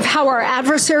terms of how our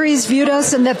adversaries viewed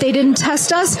us and that they didn't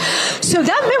test us. So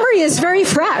that memory is very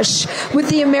fresh with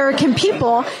the American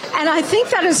people, and I think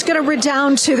that is going to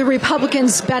redound to the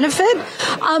Republicans' benefit.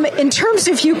 In terms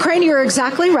of Ukraine, you're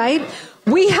exactly right.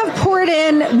 We have poured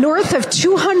in north of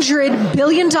 $200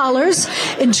 billion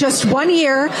in just 1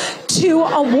 year to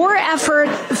a war effort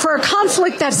for a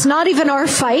conflict that's not even our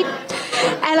fight.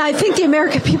 And I think the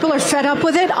American people are fed up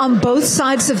with it on both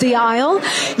sides of the aisle.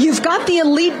 You've got the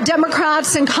elite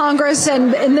Democrats in Congress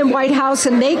and in the White House,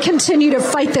 and they continue to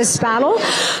fight this battle.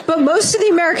 But most of the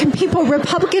American people,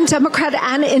 Republican, Democrat,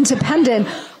 and Independent,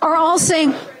 are all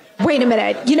saying, wait a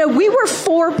minute, we were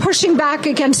for pushing back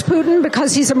against Putin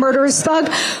because he's a murderous thug.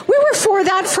 We were for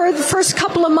that for the first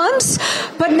couple of months.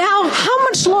 But now, how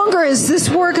much longer is this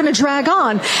war going to drag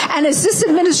on? And is this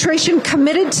administration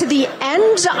committed to the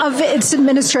end of its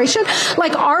administration?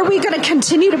 Like, are we going to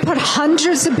continue to put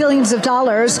hundreds of billions of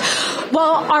dollars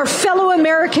while our fellow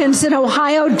Americans in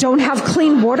Ohio don't have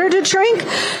clean water to drink?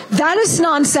 That is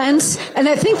nonsense. And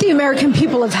I think the American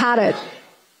people have had it.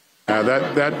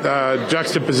 That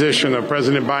juxtaposition of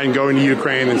President Biden going to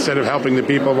Ukraine instead of helping the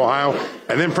people of Ohio,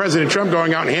 and then President Trump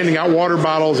going out and handing out water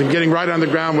bottles and getting right on the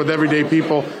ground with everyday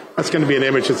people, that's going to be an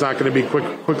image that's not going to be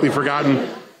quickly forgotten.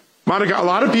 Monica, a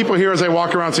lot of people here as I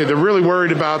walk around say they're really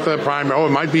worried about the primary. Oh,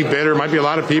 it might be bitter. It might be a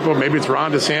lot of people. Maybe it's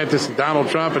Ron DeSantis and Donald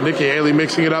Trump and Nikki Haley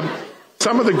mixing it up.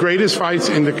 Some of the greatest fights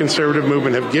in the conservative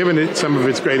movement have given it some of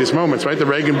its greatest moments, right? The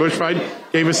Reagan-Bush fight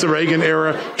gave us the Reagan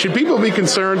era. Should people be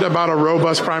concerned about a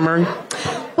robust primary?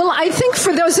 Well, I think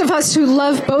for those of us who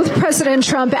love both President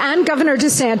Trump and Governor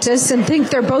DeSantis and think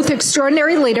they're both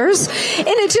extraordinary leaders,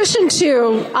 in addition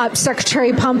to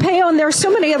Secretary Pompeo, and there are so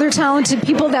many other talented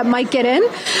people that might get in,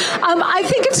 I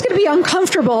think it's going to be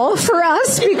uncomfortable for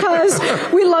us because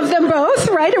we love them both,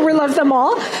 right? And we love them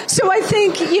all. So I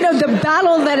think, the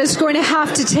battle that is going to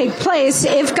have to take place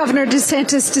if Governor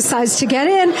DeSantis decides to get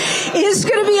in is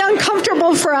going to be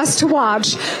uncomfortable for us to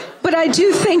watch. But I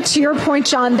do think, to your point,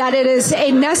 John, that it is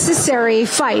a necessary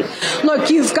fight. Look,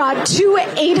 you've got two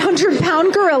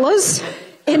 800-pound gorillas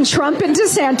in Trump and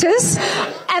DeSantis,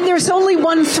 and there's only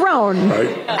one throne,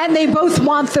 right? And they both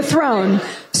want the throne.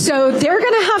 So they're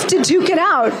going to have to duke it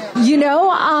out,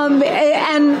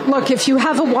 and look, if you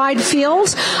have a wide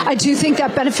field, I do think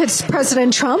that benefits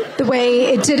President Trump the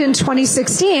way it did in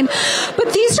 2016.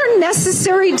 But these are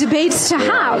necessary debates to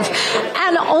have.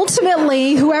 And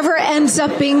ultimately, whoever ends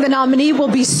up being the nominee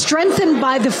will be strengthened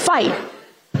by the fight.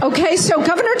 Okay, so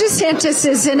Governor DeSantis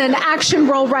is in an action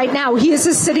role right now. He is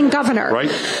a sitting governor. Right.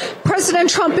 President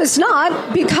Trump is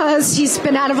not, because he's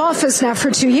been out of office now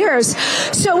for 2 years.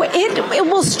 So it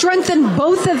will strengthen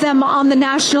both of them on the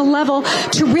national level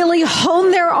to really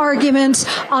hone their arguments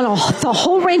on the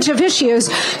whole range of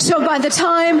issues. So by the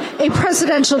time a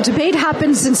presidential debate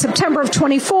happens in September of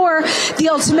 24, the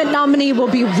ultimate nominee will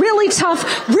be really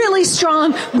tough, really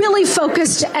strong, really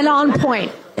focused, and on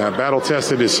point. Battle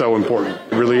tested is so important.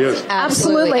 It really is.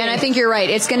 Absolutely. And I think you're right.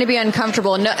 It's going to be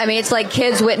uncomfortable. No, I mean, it's like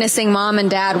kids witnessing mom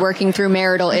and dad working through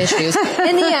marital issues.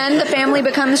 In the end, the family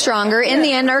becomes stronger. In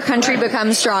the end, our country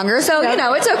becomes stronger. So,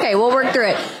 it's okay. We'll work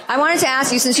through it. I wanted to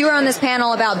ask you, since you were on this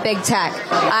panel about big tech,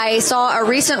 I saw a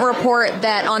recent report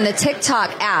that on the TikTok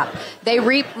app, they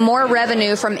reap more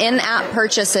revenue from in-app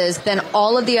purchases than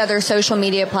all of the other social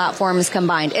media platforms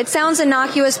combined. It sounds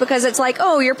innocuous because it's like,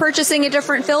 oh, you're purchasing a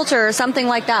different filter or something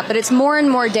like that, but it's more and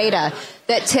more data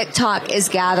that TikTok is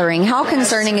gathering. How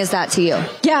concerning is that to you?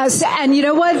 Yes, and you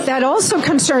know what? That also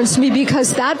concerns me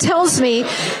because that tells me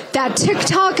that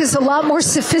TikTok is a lot more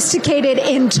sophisticated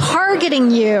in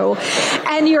targeting you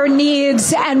and your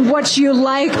needs and what you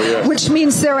like, which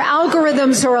means their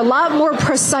algorithms are a lot more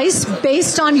precise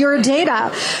based on your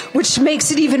data, which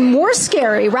makes it even more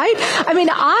scary, right? I mean,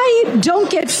 I don't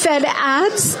get fed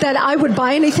ads that I would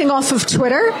buy anything off of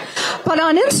Twitter, but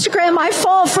on Instagram, I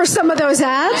fall for some of those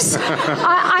ads.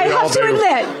 I have to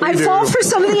admit, I fall for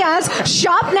some of the ads.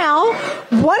 Shop now,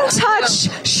 one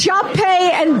touch, shop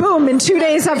pay, and boom, in 2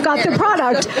 days I've got the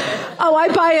product. Oh, I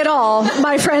buy it all.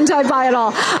 My friend, I buy it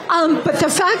all. But the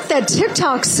fact that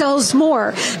TikTok sells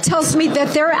more tells me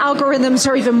that their algorithms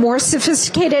are even more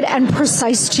sophisticated and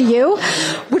precise to you,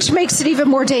 which makes it even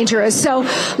more dangerous. So,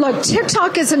 look,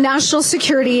 TikTok is a national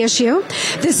security issue.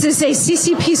 This is a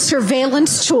CCP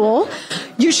surveillance tool.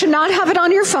 You should not have it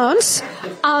on your phones.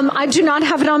 I do not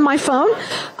have it on my phone.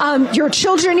 Your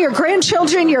children, your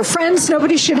grandchildren, your friends,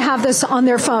 nobody should have this on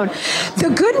their phone.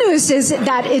 The good news is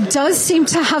that it does seem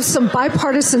to have some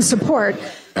bipartisan support.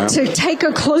 To take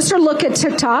a closer look at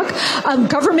TikTok,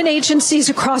 government agencies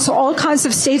across all kinds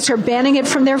of states are banning it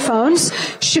from their phones.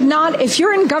 Should not, if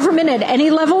you're in government at any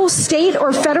level, state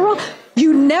or federal,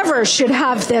 you never should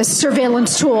have this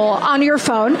surveillance tool on your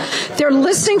phone. They're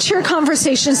listening to your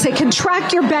conversations. They can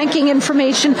track your banking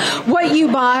information, what you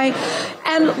buy.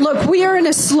 And look, we are in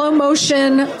a slow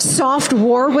motion, soft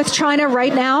war with China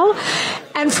right now.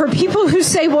 And for people who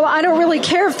say, well, I don't really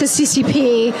care if the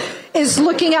CCP is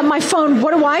looking at my phone,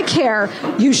 what do I care?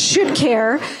 You should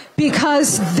care,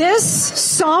 because this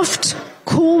soft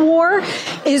cool war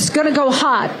is going to go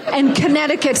hot and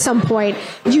kinetic at some point.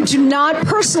 You do not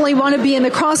personally want to be in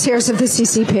the crosshairs of the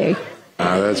CCP.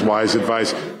 That's wise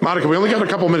advice. Monica, we only got a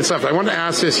couple minutes left. I want to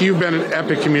ask this. You've been an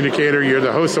epic communicator. You're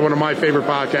the host of one of my favorite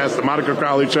podcasts, The Monica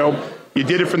Crowley Show. You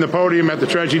did it from the podium at the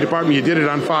Treasury Department. You did it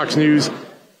on Fox News.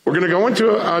 We're going to go into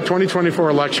a 2024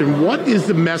 election. What is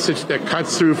the message that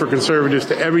cuts through for conservatives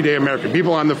to everyday American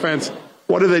people on the fence?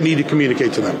 What do they need to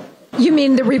communicate to them? You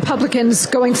mean the Republicans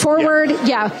going forward?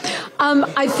 Yeah.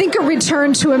 I think a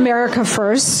return to America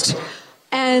first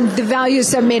and the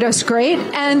values that made us great.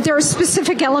 And there are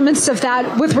specific elements of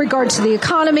that with regard to the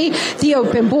economy, the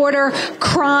open border,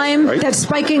 crime that's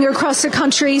spiking across the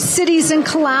country, cities in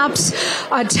collapse,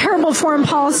 a terrible foreign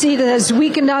policy that has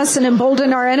weakened us and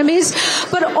emboldened our enemies.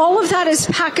 But all of that is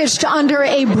packaged under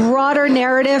a broader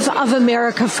narrative of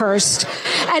America first.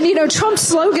 And, Trump's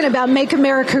slogan about Make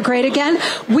America Great Again,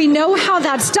 we know how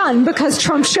that's done because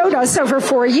Trump showed us over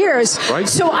 4 years.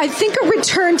 So I think a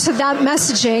return to that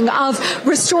messaging of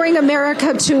restoring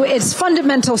America to its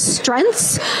fundamental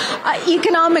strengths,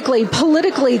 economically,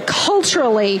 politically,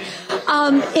 culturally,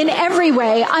 in every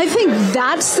way. I think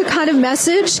that's the kind of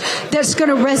message that's going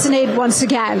to resonate once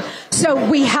again. So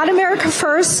we had America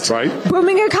first, right?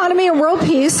 Booming economy and world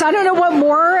peace. I don't know what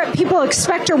more people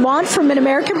expect or want from an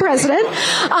American president,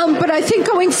 but I think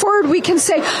going forward we can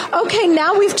say, okay,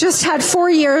 now we've just had 4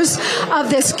 years of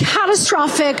this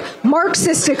catastrophic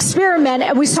Marxist experiment,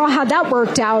 and we saw how that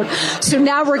worked out. So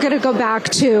now we're going to go back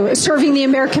to serving the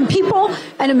American people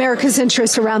and America's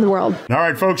interests around the world. All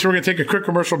right, folks, we're going to take a quick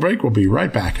commercial break. We'll be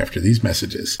right back after these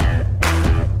messages.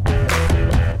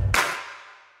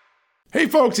 Hey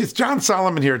folks, it's John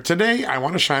Solomon here. Today, I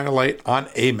want to shine a light on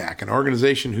AMAC, an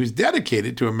organization who's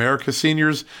dedicated to America's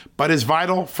seniors, but is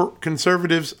vital for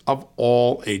conservatives of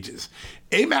all ages.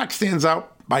 AMAC stands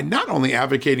out by not only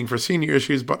advocating for senior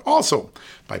issues, but also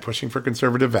by pushing for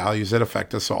conservative values that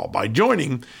affect us all. By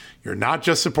joining, you're not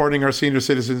just supporting our senior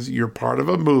citizens, you're part of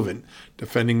a movement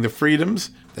defending the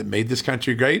freedoms that made this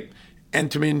country great and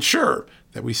to ensure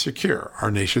that we secure our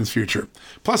nation's future.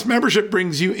 Plus, membership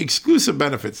brings you exclusive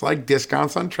benefits like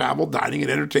discounts on travel, dining,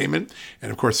 and entertainment, and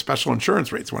of course, special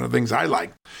insurance rates, one of the things I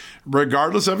like.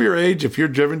 Regardless of your age, if you're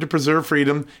driven to preserve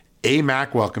freedom,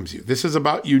 AMAC welcomes you. This is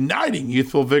about uniting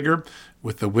youthful vigor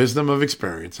with the wisdom of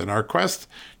experience in our quest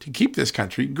to keep this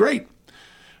country great.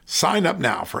 Sign up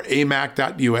now for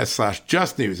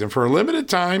amac.us/justnews, and for a limited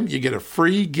time, you get a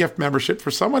free gift membership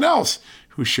for someone else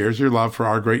who shares your love for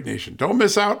our great nation. Don't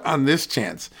miss out on this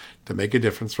chance to make a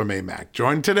difference from AMAC.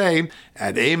 Join today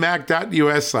at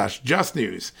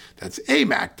amac.us/justnews. That's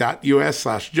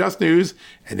amac.us/justnews,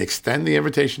 and extend the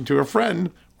invitation to a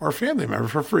friend or family member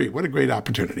for free. What a great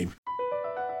opportunity.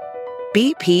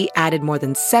 BP added more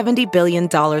than $70 billion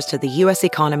to the U.S.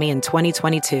 economy in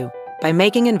 2022 by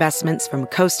making investments from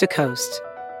coast to coast.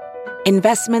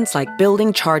 Investments like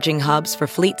building charging hubs for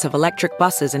fleets of electric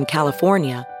buses in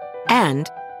California and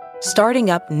starting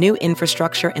up new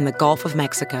infrastructure in the Gulf of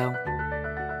Mexico.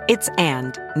 It's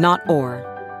and, not or.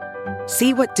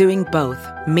 See what doing both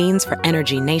means for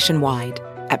energy nationwide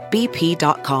at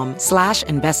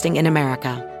bp.com/investing in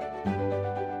America.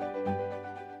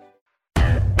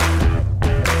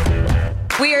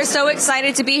 We are so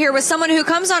excited to be here with someone who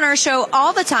comes on our show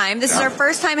all the time. This is our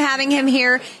first time having him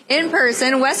here in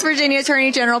person. West Virginia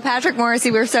Attorney General Patrick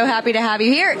Morrisey, we're so happy to have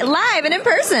you here live and in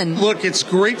person. Look, it's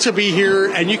great to be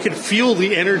here, and you can feel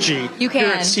the energy here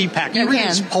at CPAC.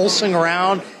 Everything's pulsing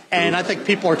around, and I think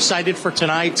people are excited for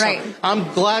tonight. So right.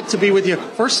 I'm glad to be with you.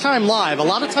 First time live. A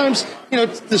lot of times,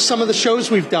 there's some of the shows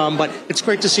we've done, but it's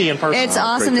great to see you in person. It's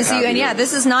awesome to see you. And yeah,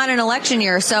 this is not an election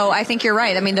year, so I think you're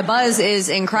right. I mean, the buzz is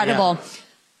incredible. Yeah.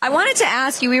 I wanted to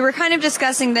ask you, we were kind of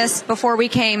discussing this before we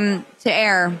came to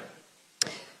air.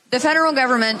 The federal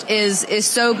government is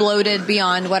so bloated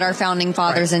beyond what our founding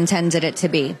fathers intended it to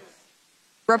be.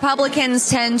 Republicans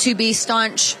tend to be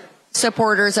staunch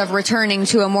supporters of returning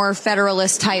to a more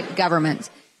federalist type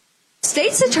government.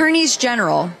 States attorneys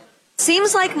general,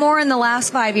 seems like more in the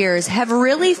last 5 years, have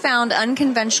really found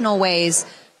unconventional ways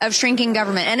of shrinking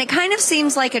government. And it kind of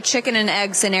seems like a chicken and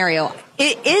egg scenario.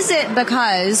 Is it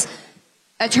because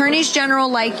attorneys general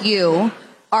like you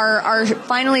are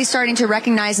finally starting to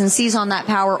recognize and seize on that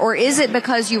power, or is it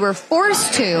because you were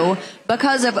forced to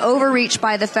because of overreach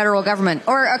by the federal government,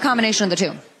 or a combination of the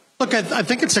two? Look, I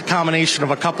think it's a combination of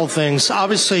a couple things.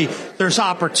 Obviously, there's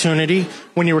opportunity.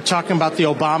 When you were talking about the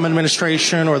Obama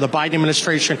administration or the Biden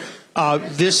administration,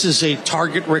 this is a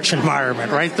target-rich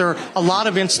environment, right? There are a lot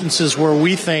of instances where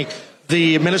we think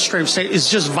the administrative state is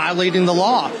just violating the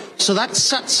law. So that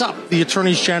sets up the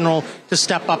attorneys general to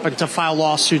step up and to file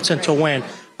lawsuits and to win.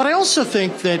 But I also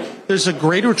think that there's a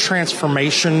greater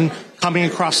transformation coming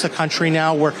across the country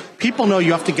now where people know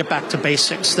you have to get back to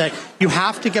basics, that you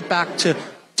have to get back to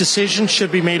decisions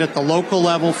should be made at the local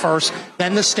level first,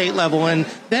 then the state level, and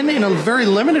then in a very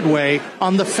limited way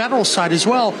on the federal side as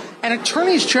well. And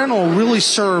attorneys general really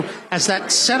serve as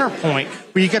that center point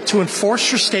where you get to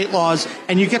enforce your state laws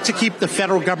and you get to keep the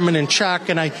federal government in check.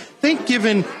 And I think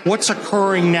given what's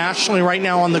occurring nationally right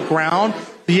now on the ground,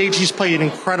 the AGs play an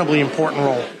incredibly important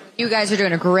role. You guys are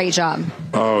doing a great job.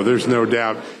 Oh, there's no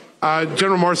doubt.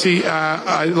 General Morrisey,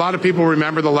 a lot of people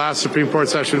remember the last Supreme Court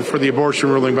session for the abortion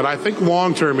ruling, but I think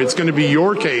long-term it's going to be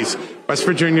your case, West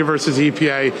Virginia versus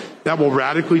EPA, that will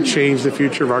radically change the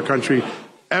future of our country.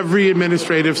 Every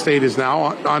administrative state is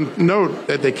now on note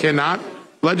that they cannot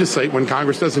legislate when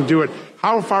Congress doesn't do it.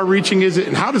 How far-reaching is it,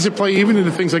 and how does it play even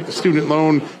into things like the student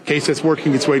loan case that's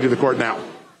working its way to the court now?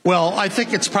 Well, I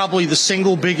think it's probably the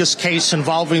single biggest case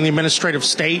involving the administrative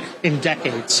state in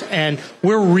decades, and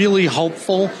we're really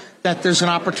hopeful that there's an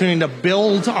opportunity to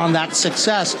build on that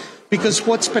success, because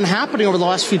what's been happening over the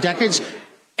last few decades,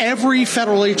 every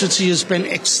federal agency has been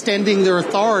extending their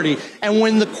authority. And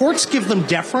when the courts give them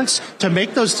deference to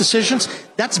make those decisions,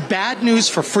 that's bad news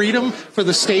for freedom, for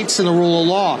the states, and the rule of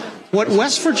law. What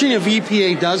West Virginia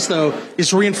VPA does, though,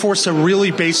 is reinforce a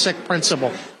really basic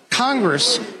principle.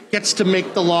 Congress gets to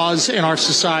make the laws in our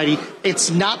society. It's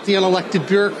not the unelected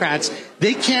bureaucrats.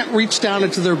 They can't reach down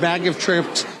into their bag of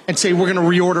tricks and say, we're going to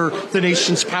reorder the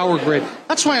nation's power grid.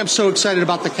 That's why I'm so excited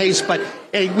about the case. But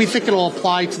we think it'll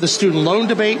apply to the student loan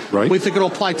debate. Right. We think it'll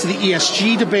apply to the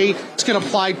ESG debate. It's going to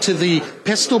apply to the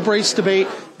pistol brace debate.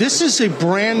 This is a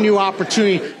brand new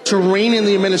opportunity to rein in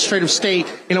the administrative state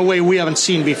in a way we haven't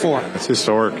seen before. It's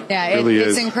historic. Yeah, it really it's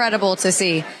is. incredible to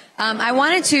see. I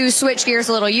wanted to switch gears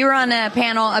a little. You were on a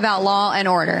panel about law and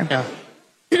order.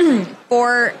 Yeah.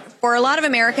 For a lot of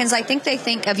Americans, I think they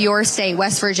think of your state,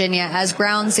 West Virginia, as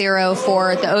ground zero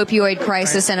for the opioid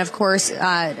crisis. And of course,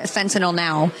 fentanyl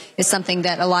now is something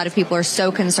that a lot of people are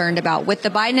so concerned about. With the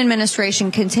Biden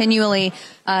administration continually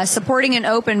supporting an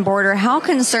open border, how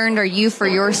concerned are you for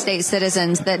your state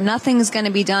citizens that nothing's going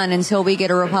to be done until we get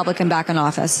a Republican back in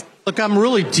office? Look, I'm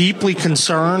really deeply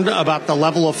concerned about the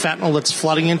level of fentanyl that's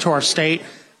flooding into our state.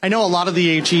 I know a lot of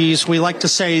the AGs, we like to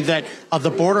say that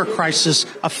the border crisis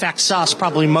affects us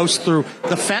probably most through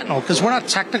the fentanyl, because we're not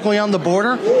technically on the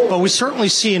border, but we certainly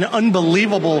see an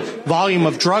unbelievable volume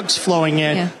of drugs flowing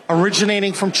in,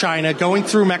 originating from China, going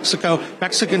through Mexico,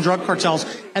 Mexican drug cartels.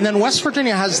 And then West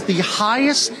Virginia has the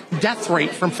highest death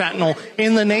rate from fentanyl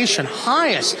in the nation,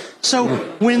 highest. So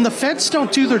when the feds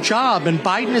don't do their job and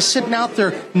Biden is sitting out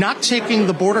there not taking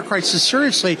the border crisis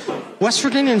seriously, West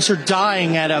Virginians are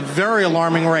dying at a very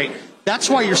alarming rate. That's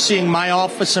why you're seeing my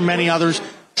office and many others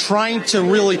trying to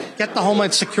really get the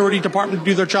Homeland Security Department to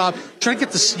do their job, trying to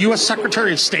get the U.S.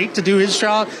 Secretary of State to do his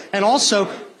job, and also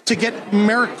to get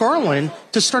Merrick Garland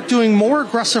to start doing more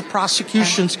aggressive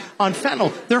prosecutions on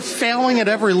fentanyl. They're failing at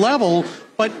every level,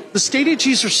 but the state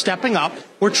AGs are stepping up.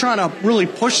 We're trying to really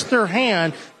push their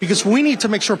hand because we need to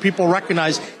make sure people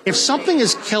recognize if something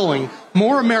is killing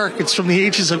more Americans from the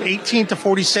ages of 18 to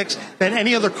 46 than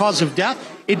any other cause of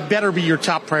death, it better be your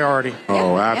top priority.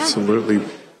 Oh, absolutely.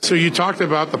 So you talked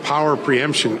about the power of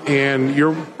preemption, and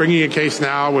you're bringing a case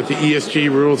now with the ESG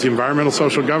rules, the environmental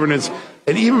social governance,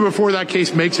 and even before that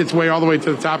case makes its way all the way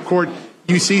to the top court,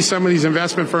 you see some of these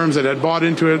investment firms that had bought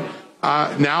into it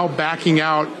now backing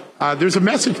out. There's a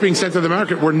message being sent to the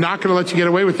market. We're not going to let you get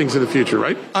away with things in the future,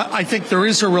 right? I think there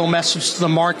is a real message to the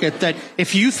market that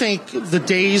if you think the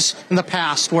days in the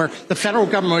past where the federal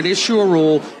government would issue a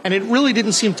rule and it really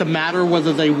didn't seem to matter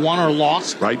whether they won or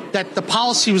lost, right, that the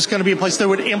policy was going to be in place, they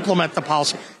would implement the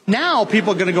policy. Now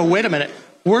people are going to go, wait a minute.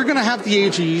 We're going to have the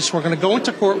AGs. We're going to go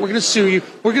into court. We're going to sue you.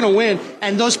 We're going to win.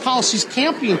 And those policies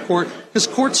can't be in court because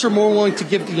courts are more willing to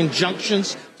give the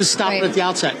injunctions to stop it at the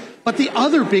outset. But the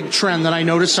other big trend that I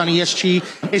noticed on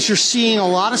ESG is you're seeing a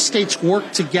lot of states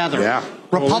work together. Yeah.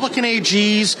 Republican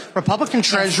AGs, Republican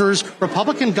treasurers,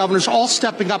 Republican governors all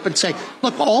stepping up and saying,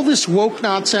 look, all this woke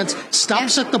nonsense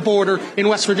stops at the border in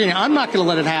West Virginia. I'm not going to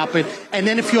let it happen. And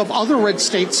then if you have other red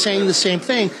states saying the same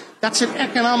thing, that's an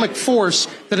economic force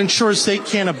that ensures they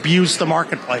can't abuse the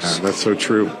marketplace. That's so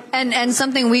true. And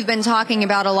something we've been talking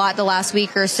about a lot the last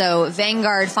week or so,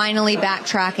 Vanguard finally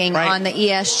backtracking on the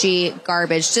ESG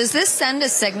garbage. Does this send a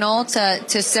signal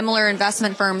to similar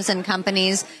investment firms and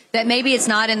companies that maybe it's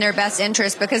not in their best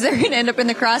interest because they're going to end up in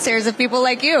the crosshairs of people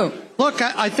like you? Look,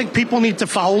 I think people need to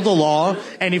follow the law.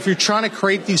 And if you're trying to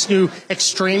create these new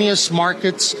extraneous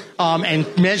markets and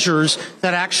measures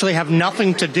that actually have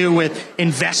nothing to do with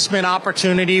investment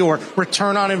opportunity or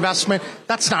return on investment,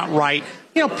 that's not right.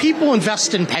 You know, people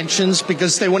invest in pensions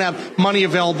because they want to have money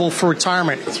available for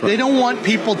retirement. That's right. They don't want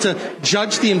people to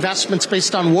judge the investments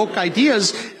based on woke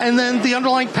ideas, and then the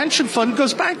underlying pension fund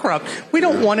goes bankrupt. We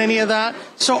don't want any of that.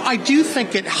 So I do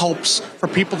think it helps for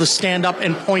people to stand up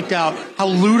and point out how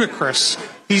ludicrous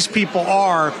these people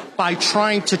are by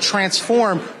trying to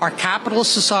transform our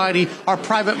capitalist society, our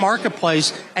private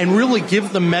marketplace, and really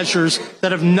give them measures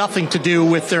that have nothing to do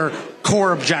with their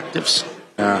core objectives.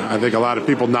 I think a lot of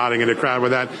people nodding in the crowd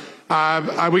with that.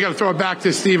 We got to throw it back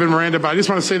to Steve and Miranda, but I just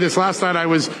want to say this. Last night I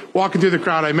was walking through the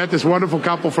crowd. I met this wonderful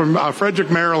couple from Frederick,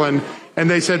 Maryland, and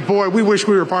they said, boy, we wish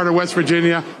we were part of West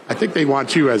Virginia, I think they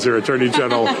want you as their Attorney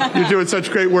General. You're doing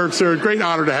such great work, sir. Great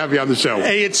honor to have you on the show.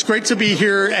 Hey, it's great to be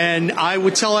here, and I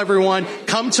would tell everyone,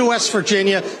 come to West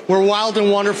Virginia. We're wild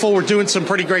and wonderful. We're doing some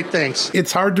pretty great things.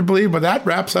 It's hard to believe, but that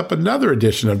wraps up another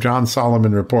edition of John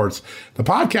Solomon Reports, the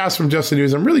podcast from Just the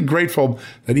News. I'm really grateful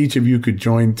that each of you could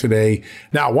join today.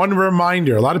 Now, one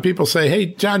reminder, a lot of people say, hey,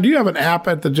 John, do you have an app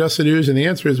at the Just the News? And the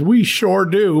answer is we sure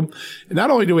do. And not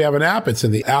only do we have an app, it's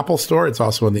in the Apple Store. It's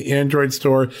also in the Android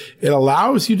Store. It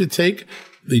allows you to take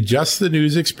the Just the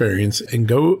News experience and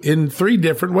go in 3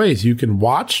 different ways. You can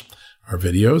watch our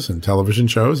videos and television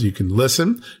shows. You can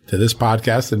listen to this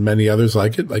podcast and many others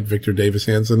like it, like Victor Davis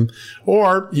Hanson,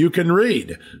 or you can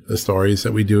read the stories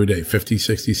that we do a day, 50,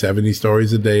 60, 70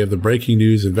 stories a day of the breaking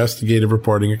news, investigative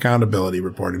reporting, accountability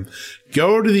reporting.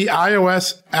 Go to the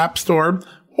iOS App Store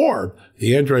or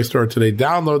the Android Store today.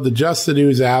 Download the Just the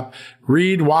News app.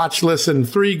 Read, watch, listen.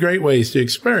 3 great ways to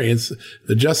experience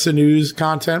the Just the News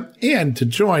content and to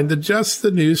join the Just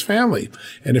the News family.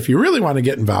 And if you really want to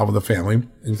get involved with the family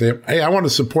and say, hey, I want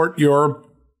to support your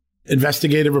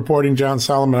investigative reporting, John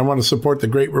Solomon. I want to support the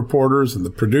great reporters and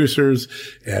the producers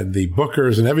and the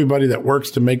bookers and everybody that works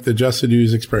to make the Just the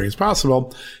News experience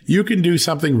possible. You can do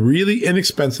something really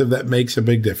inexpensive that makes a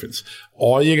big difference.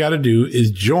 All you got to do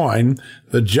is join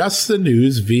the Just the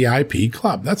News VIP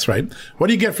Club. That's right. What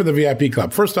do you get for the VIP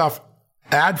Club? First off,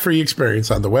 ad-free experience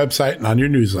on the website and on your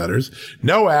newsletters.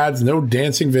 No ads, no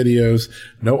dancing videos,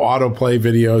 no autoplay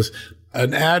videos.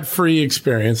 An ad-free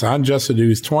experience on Just the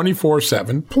News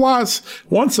 24/7. Plus,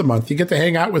 once a month, you get to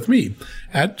hang out with me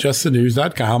at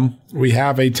justthenews.com. We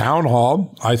have a town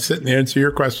hall. I sit and answer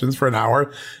your questions for an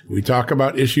hour. We talk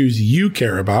about issues you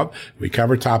care about. We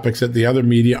cover topics that the other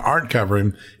media aren't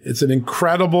covering. It's an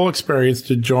incredible experience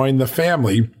to join the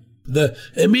family, the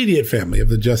immediate family of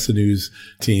the Just the News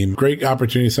team. Great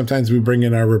opportunity. Sometimes we bring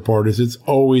in our reporters. It's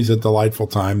always a delightful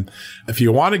time. If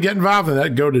you want to get involved in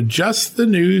that, go to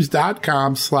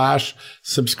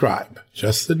justthenews.com/subscribe.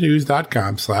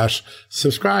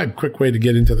 justthenews.com/subscribe. Quick way to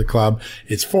get into the club.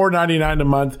 It's $4.99 a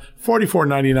month,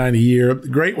 $44.99 a year.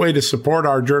 Great way to support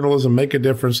our journalism, make a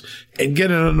difference, and get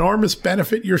an enormous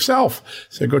benefit yourself.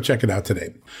 So go check it out today.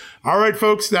 All right,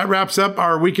 folks, that wraps up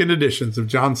our weekend editions of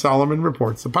John Solomon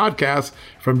Reports, the podcast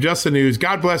from Just the News.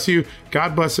 God bless you.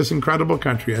 God bless this incredible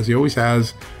country, as he always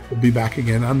has. We'll be back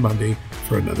again on Monday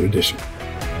for another edition.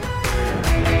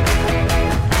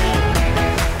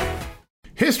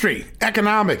 History,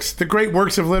 economics, the great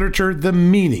works of literature, the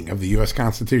meaning of the U.S.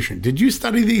 Constitution. Did you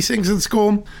study these things in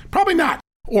school? Probably not.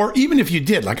 Or even if you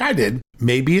did, like I did,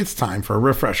 maybe it's time for a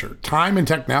refresher. Time and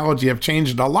technology have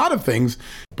changed a lot of things,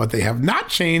 but they have not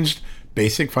changed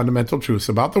basic fundamental truths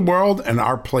about the world and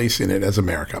our place in it as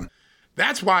America.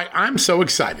 That's why I'm so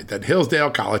excited that Hillsdale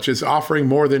College is offering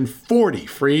more than 40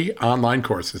 free online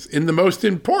courses in the most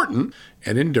important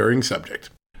and enduring subject.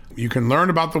 You can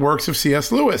learn about the works of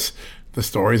C.S. Lewis, the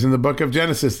stories in the book of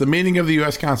Genesis, the meaning of the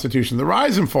U.S. Constitution, the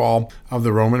rise and fall of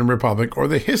the Roman Republic, or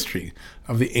the history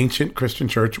of the ancient Christian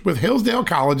church with Hillsdale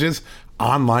College's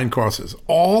online courses,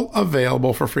 all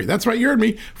available for free. That's right, you heard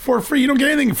me, for free. You don't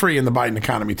get anything free in the Biden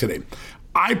economy today.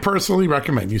 I personally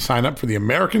recommend you sign up for the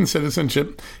American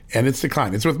Citizenship and Its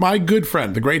Decline. It's with my good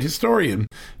friend, the great historian,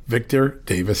 Victor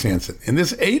Davis Hanson. In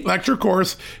this 8-lecture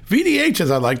course, VDH,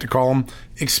 as I like to call him,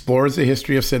 explores the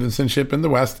history of citizenship in the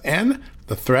West and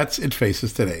the threats it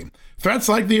faces today. Threats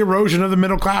like the erosion of the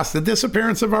middle class, the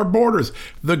disappearance of our borders,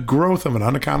 the growth of an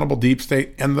unaccountable deep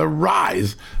state, and the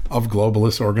rise of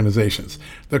globalist organizations.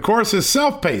 The course is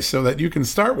self-paced so that you can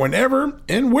start whenever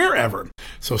and wherever.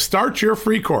 So start your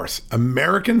free course,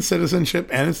 American Citizenship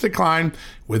and Its Decline,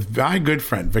 with my good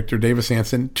friend, Victor Davis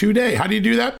Hanson, today. How do you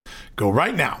do that? Go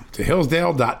right now to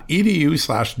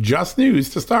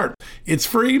hillsdale.edu/justnews to start. It's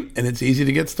free and it's easy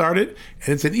to get started,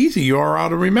 and it's an easy URL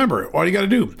to remember. All you got to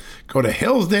do, go to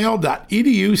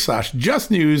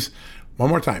hillsdale.edu/justnews. One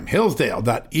more time,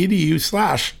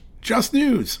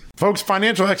 hillsdale.edu/justnews. Folks,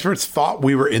 financial experts thought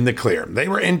we were in the clear. They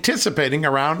were anticipating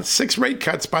around 6 rate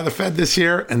cuts by the Fed this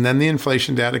year, and then the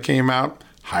inflation data came out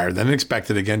higher than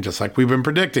expected again, just like we've been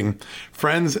predicting.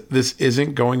 Friends, this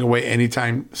isn't going away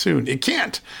anytime soon. It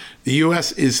can't. The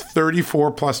U.S. is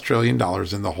 $34+ trillion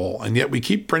in the hole, and yet we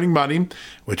keep printing money,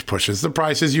 which pushes the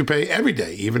prices you pay every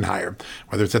day even higher,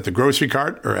 whether it's at the grocery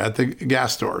cart or at the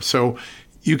gas store. So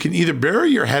You can either bury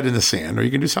your head in the sand or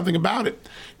you can do something about it.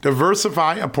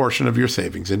 Diversify a portion of your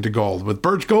savings into gold with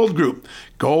Birch Gold Group.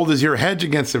 Gold is your hedge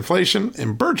against inflation,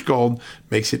 and Birch Gold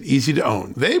makes it easy to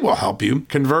own. They will help you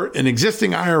convert an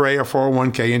existing IRA or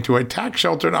 401k into a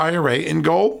tax-sheltered IRA in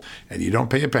gold, and you don't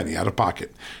pay a penny out of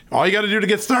pocket. All you got to do to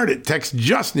get started, text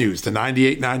Just News to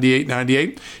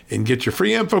 989898 and get your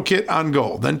free info kit on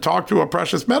gold. Then talk to a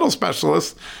precious metal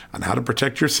specialist on how to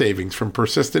protect your savings from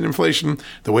persistent inflation.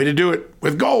 The way to do it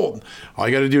with gold. All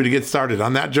you got to do to get started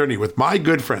on that journey with my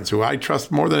good friends who I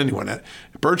trust more than anyone at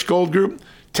Birch Gold Group,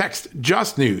 text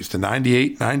Just News to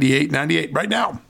 989898 right now.